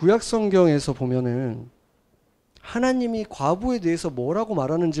그 구약 성경에서 보면은 하나님이 과부에 대해서 뭐라고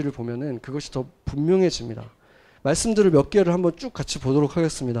말하는지를 보면은 그것이 더 분명해집니다. 말씀들을 몇 개를 한번 쭉 같이 보도록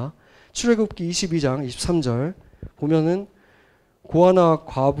하겠습니다. 출애굽기 22장 23절 보면은 고아나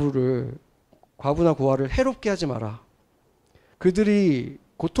과부나 고아를 해롭게 하지 마라. 그들이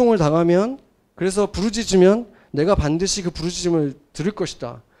고통을 당하면 그래서 부르짖으면 내가 반드시 그 부르짖음을 들을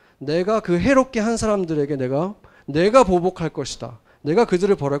것이다. 내가 그 해롭게 한 사람들에게 내가 보복할 것이다. 내가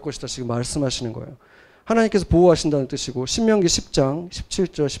그들을 벌할 것이다. 지금 말씀하시는 거예요. 하나님께서 보호하신다는 뜻이고 신명기 10장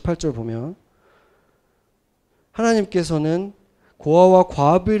 17절 18절 보면 하나님께서는 고아와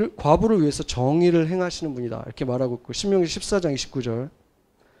과부를 위해서 정의를 행하시는 분이다. 이렇게 말하고 있고 신명기 14장 29절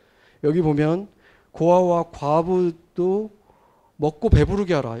여기 보면 고아와 과부도 먹고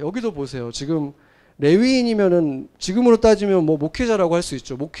배부르게 하라. 여기도 보세요. 지금 레위인이면은 지금으로 따지면 뭐 목회자라고 할 수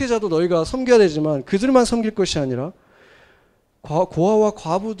있죠. 목회자도 너희가 섬겨야 되지만 그들만 섬길 것이 아니라 고아와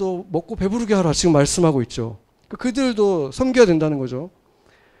과부도 먹고 배부르게 하라. 지금 말씀하고 있죠. 그들도 섬겨야 된다는 거죠.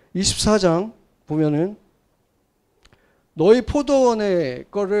 24장 보면은 너희 포도원의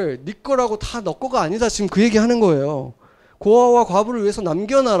거를 네 거라고 다 너 거가 아니다. 지금 그 얘기 하는 거예요. 고아와 과부를 위해서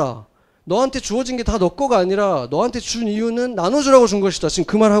남겨놔라. 너한테 주어진 게 다 너 거가 아니라 너한테 준 이유는 나눠주라고 준 것이다. 지금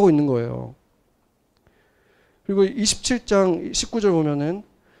그 말 하고 있는 거예요. 그리고 27장 19절 보면은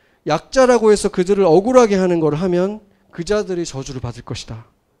약자라고 해서 그들을 억울하게 하는 걸 하면 그 자들이 저주를 받을 것이다.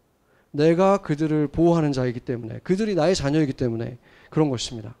 내가 그들을 보호하는 자이기 때문에 그들이 나의 자녀이기 때문에 그런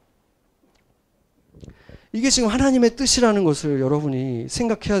것입니다. 이게 지금 하나님의 뜻이라는 것을 여러분이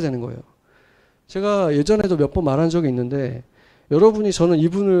생각해야 되는 거예요. 제가 예전에도 몇 번 말한 적이 있는데 여러분이 저는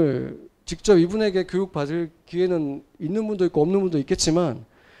이분을 직접 이분에게 교육받을 기회는 있는 분도 있고 없는 분도 있겠지만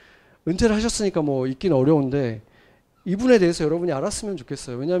은퇴를 하셨으니까 뭐 있긴 어려운데 이분에 대해서 여러분이 알았으면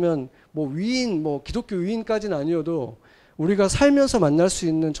좋겠어요. 왜냐하면 뭐 위인, 뭐 기독교 위인까지는 아니어도 우리가 살면서 만날 수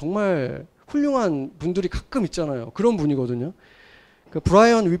있는 정말 훌륭한 분들이 가끔 있잖아요. 그런 분이거든요. 그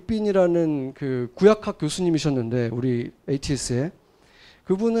브라이언 윗빈이라는 그 구약학 교수님이셨는데 우리 ATS에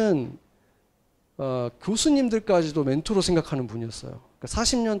그분은 교수님들까지도 멘토로 생각하는 분이었어요. 그러니까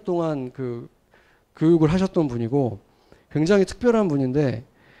 40년 동안 그 교육을 하셨던 분이고 굉장히 특별한 분인데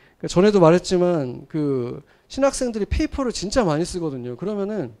전에도 말했지만 그 신학생들이 페이퍼를 진짜 많이 쓰거든요.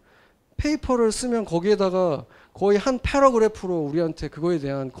 그러면은 페이퍼를 쓰면 거기에다가 거의 한 패러그래프로 우리한테 그거에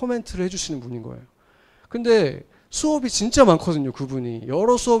대한 코멘트를 해주시는 분인 거예요. 근데 수업이 진짜 많거든요. 그분이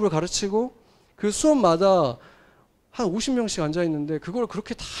여러 수업을 가르치고 그 수업마다 한 50명씩 앉아 있는데 그걸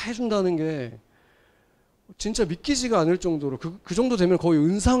그렇게 다 해준다는 게 진짜 믿기지가 않을 정도로 그 정도 되면 거의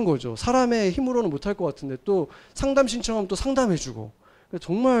은사인 거죠. 사람의 힘으로는 못할 것 같은데 또 상담 신청하면 또 상담해주고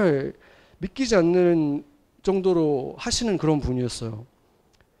정말 믿기지 않는 정도로 하시는 그런 분이었어요.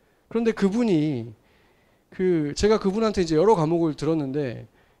 그런데 그분이 제가 그분한테 이제 여러 과목을 들었는데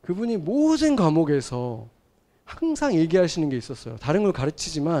그분이 모든 과목에서 항상 얘기하시는 게 있었어요. 다른 걸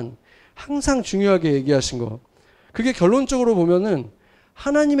가르치지만 항상 중요하게 얘기하신 거. 그게 결론적으로 보면은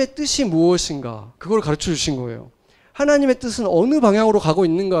하나님의 뜻이 무엇인가 그걸 가르쳐 주신 거예요. 하나님의 뜻은 어느 방향으로 가고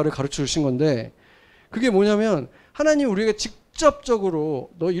있는가를 가르쳐 주신 건데 그게 뭐냐면 하나님이 우리에게 직접적으로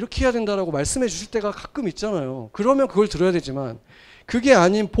너 이렇게 해야 된다라고 말씀해 주실 때가 가끔 있잖아요. 그러면 그걸 들어야 되지만 그게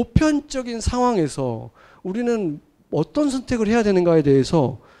아닌 보편적인 상황에서 우리는 어떤 선택을 해야 되는가에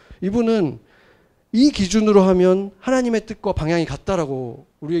대해서 이분은 이 기준으로 하면 하나님의 뜻과 방향이 같다라고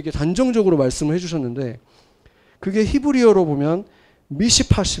우리에게 단정적으로 말씀을 해주셨는데 그게 히브리어로 보면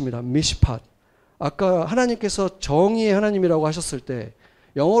미시팟입니다. 미시팟. 아까 하나님께서 정의의 하나님이라고 하셨을 때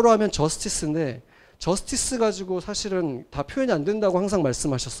영어로 하면 저스티스인데 저스티스 가지고 사실은 다 표현이 안 된다고 항상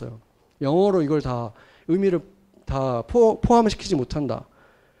말씀하셨어요. 영어로 이걸 다 의미를 다 포함시키지 못한다.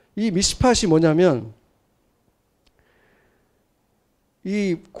 이 미시팟이 뭐냐면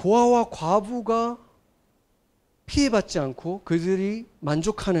이 고아와 과부가 피해받지 않고 그들이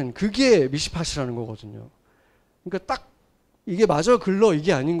만족하는 그게 미시팟이라는 거거든요. 그러니까 딱 이게 맞아 글러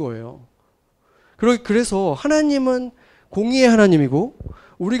이게 아닌 거예요. 그래서 하나님은 공의의 하나님이고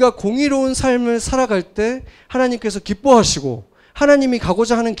우리가 공의로운 삶을 살아갈 때 하나님께서 기뻐하시고 하나님이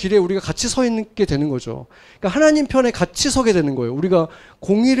가고자 하는 길에 우리가 같이 서 있게 되는 거죠. 그러니까 하나님 편에 같이 서게 되는 거예요. 우리가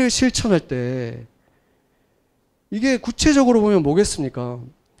공의를 실천할 때 이게 구체적으로 보면 뭐겠습니까?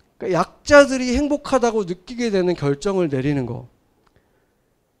 그러니까 약자들이 행복하다고 느끼게 되는 결정을 내리는 거.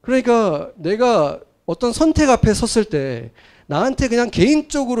 그러니까 내가 어떤 선택 앞에 섰을 때 나한테 그냥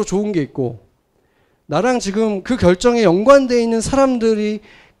개인적으로 좋은 게 있고 나랑 지금 그 결정에 연관되어 있는 사람들이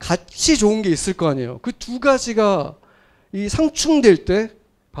같이 좋은 게 있을 거 아니에요. 그 두 가지가 이 상충될 때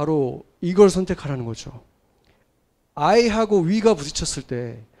바로 이걸 선택하라는 거죠. I하고 위가 부딪혔을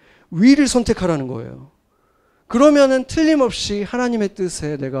때 위를 선택하라는 거예요. 그러면은 틀림없이 하나님의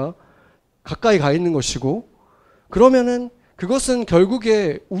뜻에 내가 가까이 가 있는 것이고 그러면은 그것은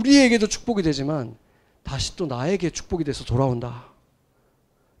결국에 우리에게도 축복이 되지만 다시 또 나에게 축복이 돼서 돌아온다.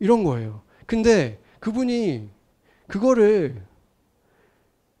 이런 거예요. 근데 그분이 그거를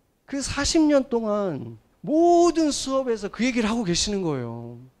그 40년 동안 모든 수업에서 그 얘기를 하고 계시는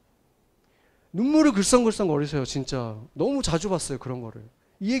거예요. 눈물을 글썽글썽 거리세요. 진짜 너무 자주 봤어요. 그런 거를.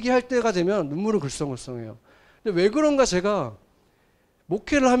 이 얘기할 때가 되면 눈물을 글썽글썽해요. 근데 왜 그런가 제가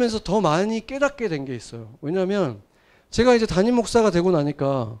목회를 하면서 더 많이 깨닫게 된 게 있어요. 왜냐하면 제가 이제 담임 목사가 되고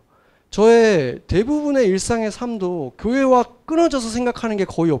나니까 저의 대부분의 일상의 삶도 교회와 끊어져서 생각하는 게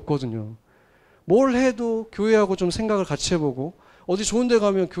거의 없거든요. 뭘 해도 교회하고 좀 생각을 같이 해보고 어디 좋은 데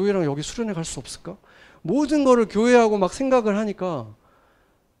가면 교회랑 여기 수련회 갈 수 없을까? 모든 거를 교회하고 막 생각을 하니까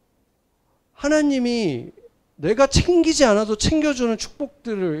하나님이 내가 챙기지 않아도 챙겨주는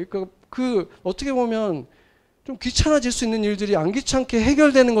축복들을 그러니까 그 어떻게 보면 좀 귀찮아질 수 있는 일들이 안 귀찮게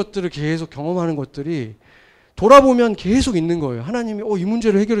해결되는 것들을 계속 경험하는 것들이 돌아보면 계속 있는 거예요. 하나님이 이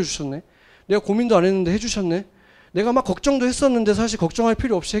문제를 해결해 주셨네. 내가 고민도 안 했는데 해주셨네. 내가 막 걱정도 했었는데 사실 걱정할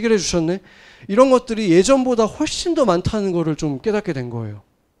필요 없이 해결해 주셨네. 이런 것들이 예전보다 훨씬 더 많다는 거를 좀 깨닫게 된 거예요.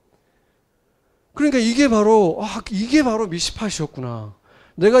 그러니까 이게 바로 미시팟이었구나.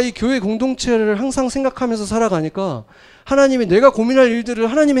 내가 이 교회 공동체를 항상 생각하면서 살아가니까 하나님이 내가 고민할 일들을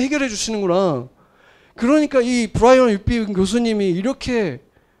하나님이 해결해 주시는구나. 그러니까 이 브라이언 윗비 교수님이 이렇게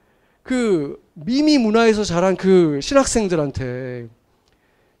그 미미 문화에서 자란 그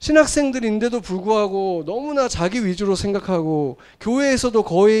신학생들인데도 불구하고 너무나 자기 위주로 생각하고 교회에서도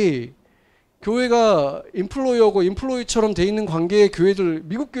거의 교회가 인플로이어고 인플로이처럼 돼 있는 관계의 교회들,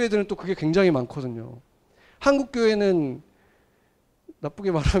 미국 교회들은 또 그게 굉장히 많거든요. 한국 교회는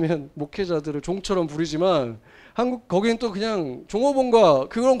나쁘게 말하면 목회자들을 종처럼 부리지만 거기는 또 그냥 종업원과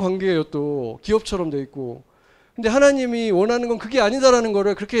그런 관계예요. 또 기업처럼 돼 있고. 근데 하나님이 원하는 건 그게 아니다라는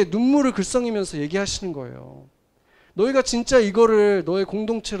거를 그렇게 눈물을 글썽이면서 얘기하시는 거예요. 너희가 진짜 이거를 너의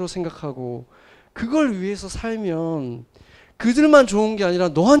공동체로 생각하고 그걸 위해서 살면 그들만 좋은 게 아니라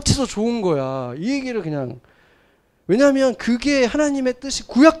너한테도 좋은 거야. 이 얘기를 그냥 왜냐하면 그게 하나님의 뜻이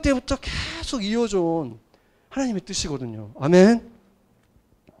구약 때부터 계속 이어져 온 하나님의 뜻이거든요. 아멘.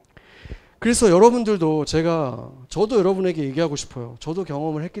 그래서 여러분들도 저도 여러분에게 얘기하고 싶어요. 저도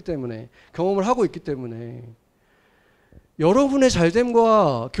경험을 하고 있기 때문에 여러분의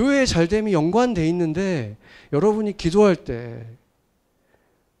잘됨과 교회의 잘됨이 연관돼 있는데 여러분이 기도할 때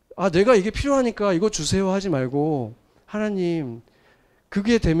내가 이게 필요하니까 이거 주세요 하지 말고 하나님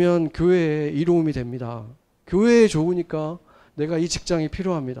그게 되면 교회에 이로움이 됩니다. 교회에 좋으니까 내가 이 직장이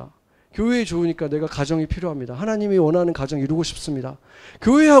필요합니다. 교회에 좋으니까 내가 가정이 필요합니다. 하나님이 원하는 가정 이루고 싶습니다.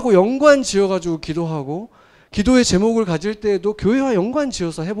 교회하고 연관 지어가지고 기도하고 기도의 제목을 가질 때에도 교회와 연관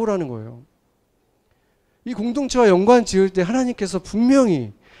지어서 해보라는 거예요. 이 공동체와 연관 지을 때 하나님께서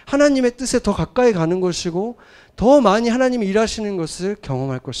분명히 하나님의 뜻에 더 가까이 가는 것이고 더 많이 하나님이 일하시는 것을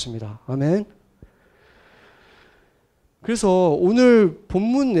경험할 것입니다. 아멘. 그래서 오늘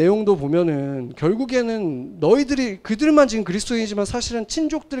본문 내용도 보면은 결국에는 그들만 지금 그리스도인이지만 사실은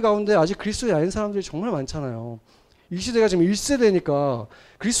친족들 가운데 아직 그리스도인이 아닌 사람들이 정말 많잖아요. 이 시대가 지금 1세대니까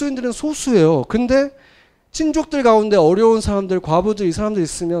그리스도인들은 소수예요. 근데 친족들 가운데 어려운 사람들, 과부들 이 사람들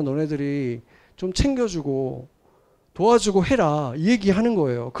있으면 너네들이 좀 챙겨주고 도와주고 해라 이 얘기하는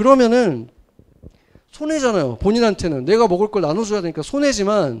거예요. 그러면은 손해잖아요. 본인한테는 내가 먹을 걸 나눠줘야 되니까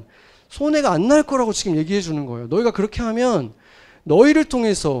손해지만 손해가 안 날 거라고 지금 얘기해 주는 거예요. 너희가 그렇게 하면 너희를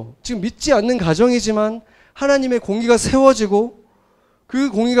통해서 지금 믿지 않는 가정이지만 하나님의 공의가 세워지고 그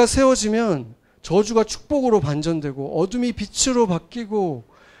공의가 세워지면 저주가 축복으로 반전되고 어둠이 빛으로 바뀌고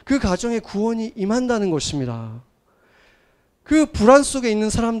그 가정에 구원이 임한다는 것입니다. 그 불안 속에 있는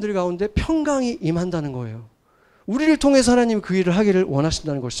사람들 가운데 평강이 임한다는 거예요. 우리를 통해서 하나님이 그 일을 하기를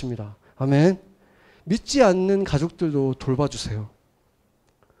원하신다는 것입니다. 아멘. 믿지 않는 가족들도 돌봐주세요.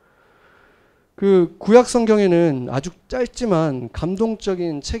 그 구약 성경에는 아주 짧지만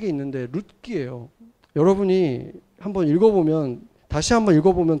감동적인 책이 있는데 룻기예요. 여러분이 한번 읽어보면, 다시 한번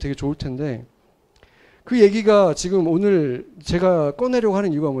읽어보면 되게 좋을 텐데, 그 얘기가 지금 오늘 제가 꺼내려고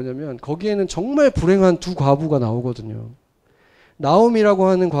하는 이유가 뭐냐면, 거기에는 정말 불행한 두 과부가 나오거든요. 나옴이라고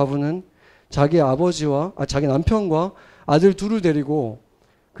하는 과부는 자기 자기 남편과 아들 둘을 데리고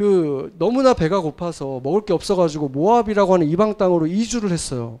너무나 배가 고파서 먹을 게 없어가지고 모압이라고 하는 이방 땅으로 이주를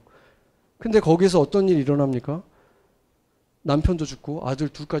했어요. 근데 거기서 어떤 일이 일어납니까? 남편도 죽고 아들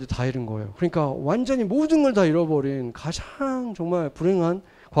둘까지 다 잃은 거예요. 그러니까 완전히 모든 걸 다 잃어버린 가장 정말 불행한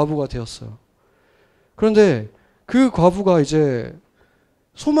과부가 되었어요. 그런데 그 과부가 이제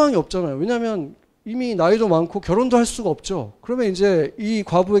소망이 없잖아요. 왜냐하면 이미 나이도 많고 결혼도 할 수가 없죠. 그러면 이제 이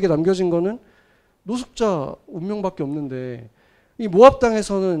과부에게 남겨진 거는 노숙자 운명밖에 없는데, 이 모압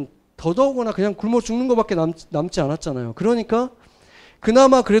땅에서는 더더구나 그냥 굶어 죽는 것밖에 남지 않았잖아요. 그러니까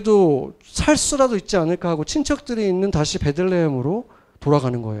그나마 그래도 살 수라도 있지 않을까 하고 친척들이 있는 다시 베들레헴으로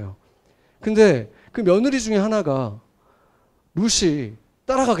돌아가는 거예요. 근데 그 며느리 중에 하나가 룻이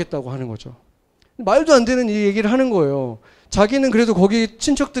따라가겠다고 하는 거죠. 말도 안 되는 이 얘기를 하는 거예요. 자기는 그래도 거기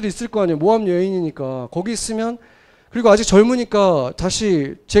친척들이 있을 거 아니에요. 모압 여인이니까 거기 있으면, 그리고 아직 젊으니까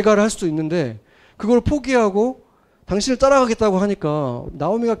다시 재가를 할 수도 있는데, 그걸 포기하고 당신을 따라가겠다고 하니까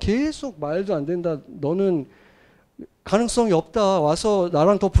나오미가 계속 말도 안 된다, 너는 가능성이 없다, 와서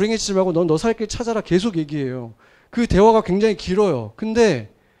나랑 더 불행해지지 말고 넌 너 살 길 찾아라, 계속 얘기해요. 그 대화가 굉장히 길어요.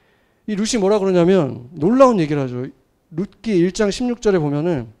 근데 이 룻이 뭐라 그러냐면 놀라운 얘기를 하죠. 룻기 1장 16절에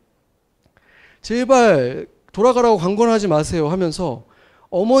보면은 제발 돌아가라고 강권하지 마세요 하면서,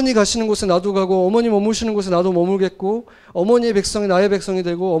 어머니 가시는 곳에 나도 가고 어머니 머무시는 곳에 나도 머물겠고 어머니의 백성이 나의 백성이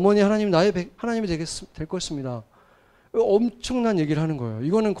되고 어머니 하나님이 나의 하나님이 될 것입니다. 엄청난 얘기를 하는 거예요.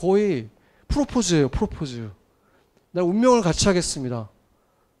 이거는 거의 프로포즈예요. 프로포즈. 나 운명을 같이 하겠습니다.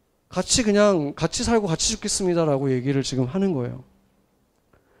 같이 살고 같이 죽겠습니다라고 얘기를 지금 하는 거예요.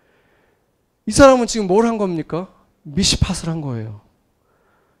 이 사람은 지금 뭘 한 겁니까? 미시팟을 한 거예요.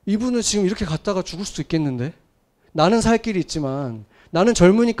 이분은 지금 이렇게 갔다가 죽을 수도 있겠는데, 나는 살 길이 있지만, 나는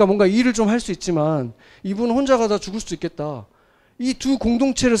젊으니까 뭔가 일을 좀 할 수 있지만 이분은 혼자 가다 죽을 수도 있겠다. 이 두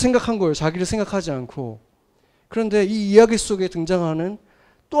공동체를 생각한 거예요. 자기를 생각하지 않고. 그런데 이 이야기 속에 등장하는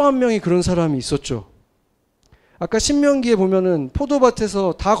또 한 명이 그런 사람이 있었죠. 아까 신명기에 보면은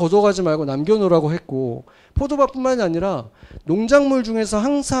포도밭에서 다 걷어가지 말고 남겨놓으라고 했고, 포도밭뿐만이 아니라 농작물 중에서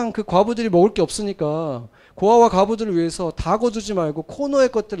항상 그 과부들이 먹을 게 없으니까 고아와 과부들을 위해서 다 거두지 말고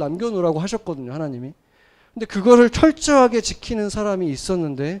코너의 것들 남겨놓으라고 하셨거든요, 하나님이. 근데 그거를 철저하게 지키는 사람이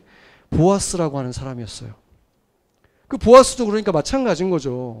있었는데 보아스라고 하는 사람이었어요. 그 보아스도 그러니까 마찬가지인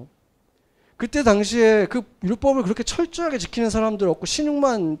거죠. 그때 당시에 그 율법을 그렇게 철저하게 지키는 사람들 없고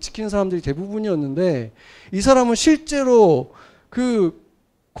신육만 지키는 사람들이 대부분이었는데, 이 사람은 실제로 그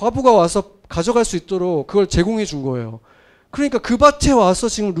과부가 와서 가져갈 수 있도록 그걸 제공해 준 거예요. 그러니까 그 밭에 와서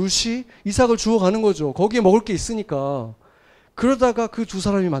지금 룻이 이삭을 주워 가는 거죠. 거기에 먹을 게 있으니까. 그러다가 그 두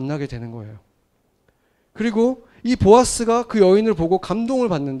사람이 만나게 되는 거예요. 그리고 이 보아스가 그 여인을 보고 감동을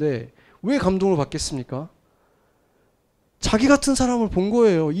받는데, 왜 감동을 받겠습니까? 자기 같은 사람을 본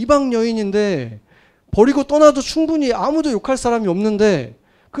거예요. 이방 여인인데 버리고 떠나도 충분히 아무도 욕할 사람이 없는데,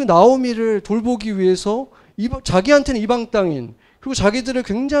 그 나오미를 돌보기 위해서 자기한테는 이방 땅인, 그리고 자기들을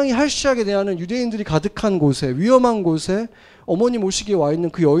굉장히 할시하게 대하는 유대인들이 가득한 곳에, 위험한 곳에 어머니 모시기에 와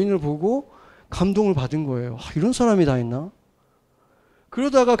있는 그 여인을 보고 감동을 받은 거예요. 이런 사람이 다 있나?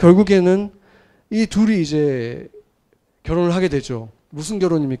 그러다가 결국에는 이 둘이 이제 결혼을 하게 되죠. 무슨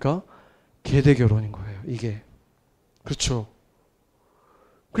결혼입니까? 계대 결혼인 거예요, 이게. 그렇죠.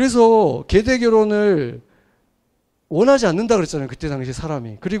 그래서 계대 결혼을 원하지 않는다 그랬잖아요, 그때 당시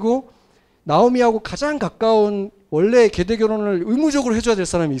사람이. 그리고 나오미하고 가장 가까운, 원래 계대 결혼을 의무적으로 해줘야 될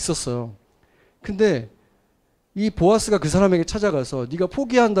사람이 있었어요. 근데 이 보아스가 그 사람에게 찾아가서 네가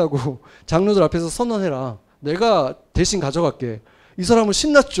포기한다고 장로들 앞에서 선언해라. 내가 대신 가져갈게. 이 사람은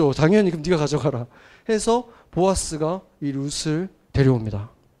신났죠. 당연히 그럼 네가 가져가라 해서 보아스가 이 룻을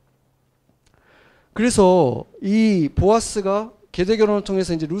데려옵니다. 그래서 이 보아스가 계대 결혼을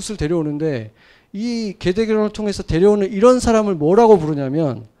통해서 이제 룻을 데려오는데, 이 계대 결혼을 통해서 데려오는 이런 사람을 뭐라고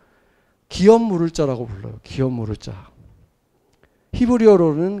부르냐면 기업 물을 자라고 불러요. 기업 물을 자.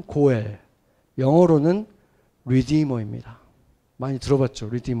 히브리어로는 고엘, 영어로는 리디머입니다. 많이 들어봤죠?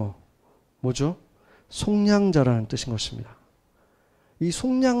 리디머. 뭐죠? 속량자라는 뜻인 것입니다. 이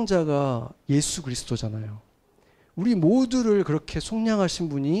속량자가 예수 그리스도잖아요. 우리 모두를 그렇게 속량하신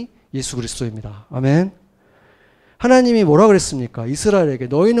분이 예수 그리스도입니다. 아멘. 하나님이 뭐라 그랬습니까? 이스라엘에게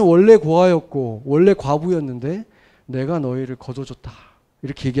너희는 원래 고아였고 원래 과부였는데 내가 너희를 거둬줬다.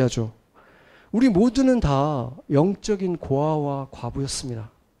 이렇게 얘기하죠. 우리 모두는 다 영적인 고아와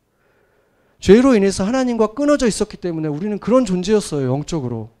과부였습니다. 죄로 인해서 하나님과 끊어져 있었기 때문에 우리는 그런 존재였어요.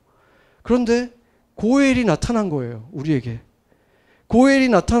 영적으로. 그런데 고엘이 나타난 거예요. 우리에게. 고엘이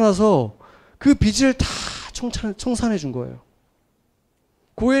나타나서 그 빚을 다 청산해 준 거예요.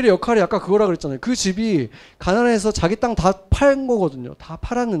 고엘의 역할이 아까 그거라 그랬잖아요. 그 집이 가난해서 자기 땅 다 팔은 거거든요. 다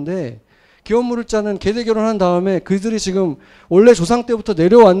팔았는데 기업 물을 자는 계대 결혼한 다음에 그들이 지금 원래 조상 때부터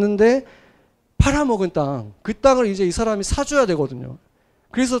내려왔는데 팔아먹은 땅, 그 땅을 이제 이 사람이 사줘야 되거든요.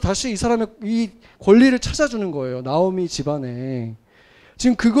 그래서 다시 이 사람의 이 권리를 찾아주는 거예요. 나오미 집안에.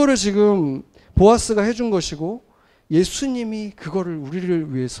 지금 그거를 지금 보아스가 해준 것이고 예수님이 그거를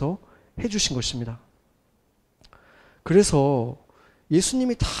우리를 위해서 해주신 것입니다. 그래서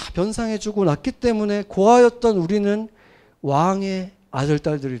예수님이 다 변상해주고 났기 때문에 고아였던 우리는 왕의 아들,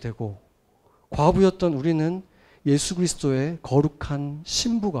 딸들이 되고 과부였던 우리는 예수 그리스도의 거룩한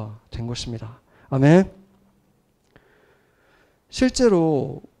신부가 된 것입니다. 아멘.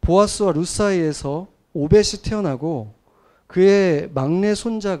 실제로 보아스와 룻 사이에서 오벳이 태어나고 그의 막내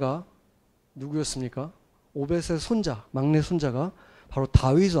손자가 누구였습니까? 오벳의 손자, 막내 손자가 바로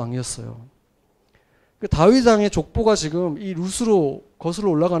다윗 왕이었어요. 그 다윗 왕의 족보가 지금 이 룻으로 거슬러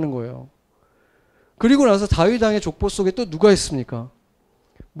올라가는 거예요. 그리고 나서 다윗 왕의 족보 속에 또 누가 있습니까?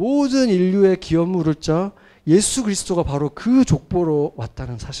 모든 인류의 기업 물을 자 예수 그리스도가 바로 그 족보로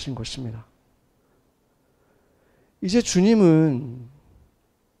왔다는 사실인 것입니다. 이제 주님은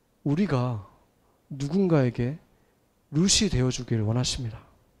우리가 누군가에게 룻이 되어주기를 원하십니다.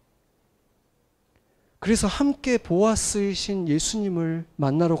 그래서 함께 보아스이신 예수님을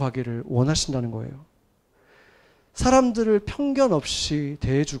만나러 가기를 원하신다는 거예요. 사람들을 편견 없이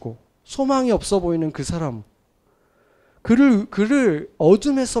대해주고 소망이 없어 보이는 그 사람, 그를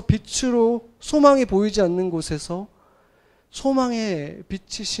어둠에서 빛으로 소망이 보이지 않는 곳에서 소망의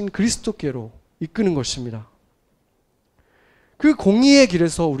빛이신 그리스도께로 이끄는 것입니다. 그 공의의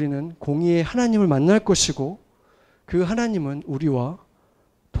길에서 우리는 공의의 하나님을 만날 것이고 그 하나님은 우리와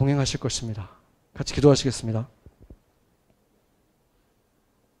동행하실 것입니다. 같이 기도하시겠습니다.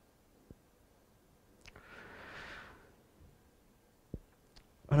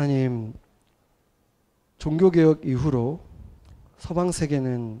 하나님, 종교개혁 이후로 서방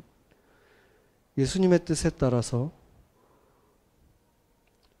세계는 예수님의 뜻에 따라서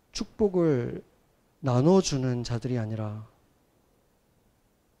축복을 나눠주는 자들이 아니라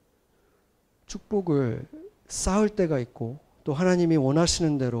축복을 쌓을 때가 있고 또 하나님이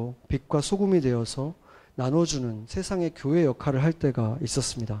원하시는 대로 빛과 소금이 되어서 나눠주는 세상의 교회 역할을 할 때가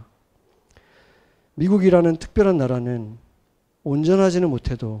있었습니다. 미국이라는 특별한 나라는 온전하지는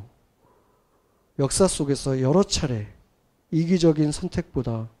못해도 역사 속에서 여러 차례 이기적인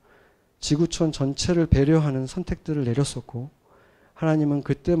선택보다 지구촌 전체를 배려하는 선택들을 내렸었고 하나님은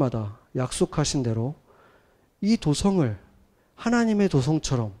그때마다 약속하신 대로 이 도성을 하나님의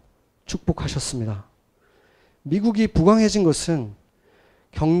도성처럼 축복하셨습니다. 미국이 부강해진 것은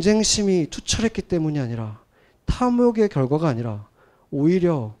경쟁심이 투철했기 때문이 아니라 탐욕의 결과가 아니라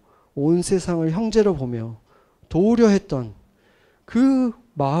오히려 온 세상을 형제로 보며 도우려 했던 그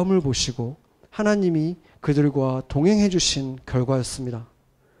마음을 보시고 하나님이 그들과 동행해 주신 결과였습니다.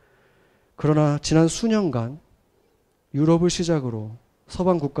 그러나 지난 수년간 유럽을 시작으로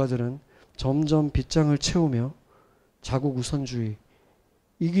서방 국가들은 점점 빗장을 채우며 자국 우선주의,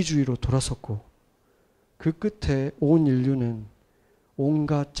 이기주의로 돌아섰고 그 끝에 온 인류는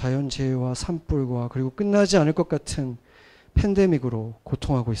온갖 자연재해와 산불과 그리고 끝나지 않을 것 같은 팬데믹으로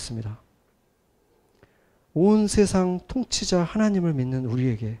고통하고 있습니다. 온 세상 통치자 하나님을 믿는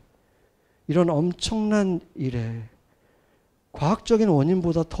우리에게 이런 엄청난 일에 과학적인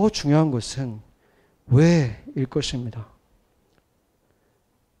원인보다 더 중요한 것은 왜일 것입니다.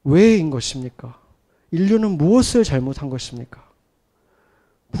 왜인 것입니까? 인류는 무엇을 잘못한 것입니까?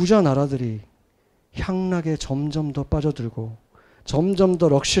 부자 나라들이 향락에 점점 더 빠져들고 점점 더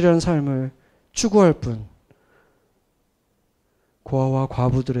럭셔리한 삶을 추구할 뿐 고아와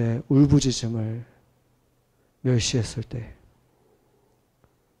과부들의 울부짖음을 멸시했을 때,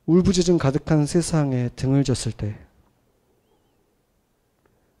 울부짖음 가득한 세상에 등을 졌을 때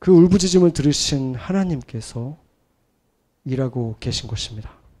그 울부짖음을 들으신 하나님께서 일하고 계신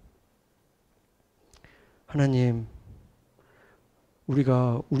것입니다. 하나님,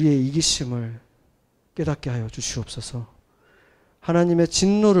 우리가 우리의 이기심을 깨닫게 하여 주시옵소서. 하나님의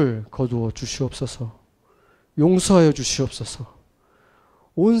진노를 거두어 주시옵소서. 용서하여 주시옵소서.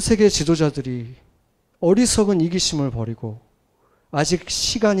 온 세계 지도자들이 어리석은 이기심을 버리고 아직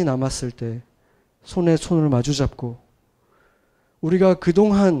시간이 남았을 때 손에 손을 마주잡고 우리가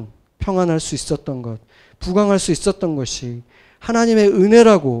그동안 평안할 수 있었던 것, 부강할 수 있었던 것이 하나님의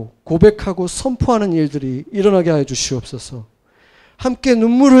은혜라고 고백하고 선포하는 일들이 일어나게 하여 주시옵소서. 함께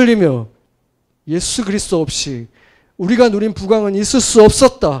눈물 흘리며 예수 그리스도 없이 우리가 누린 부강은 있을 수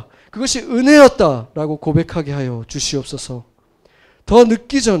없었다. 그것이 은혜였다라고 고백하게 하여 주시옵소서. 더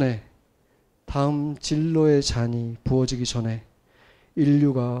늦기 전에, 다음 진로의 잔이 부어지기 전에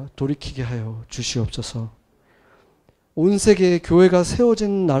인류가 돌이키게 하여 주시옵소서. 온 세계의 교회가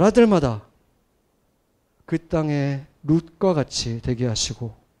세워진 나라들마다 그 땅의 룻과 같이 되게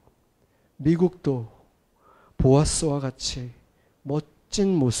하시고, 미국도 보아스와 같이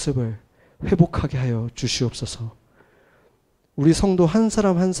멋진 모습을 회복하게 하여 주시옵소서. 우리 성도 한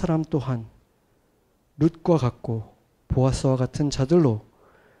사람 한 사람 또한 룻과 같고 보아스와 같은 자들로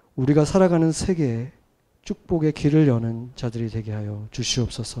우리가 살아가는 세계에 축복의 길을 여는 자들이 되게 하여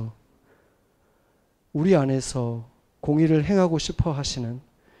주시옵소서. 우리 안에서 공의를 행하고 싶어 하시는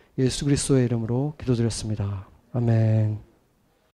예수 그리스도의 이름으로 기도드렸습니다. 아멘.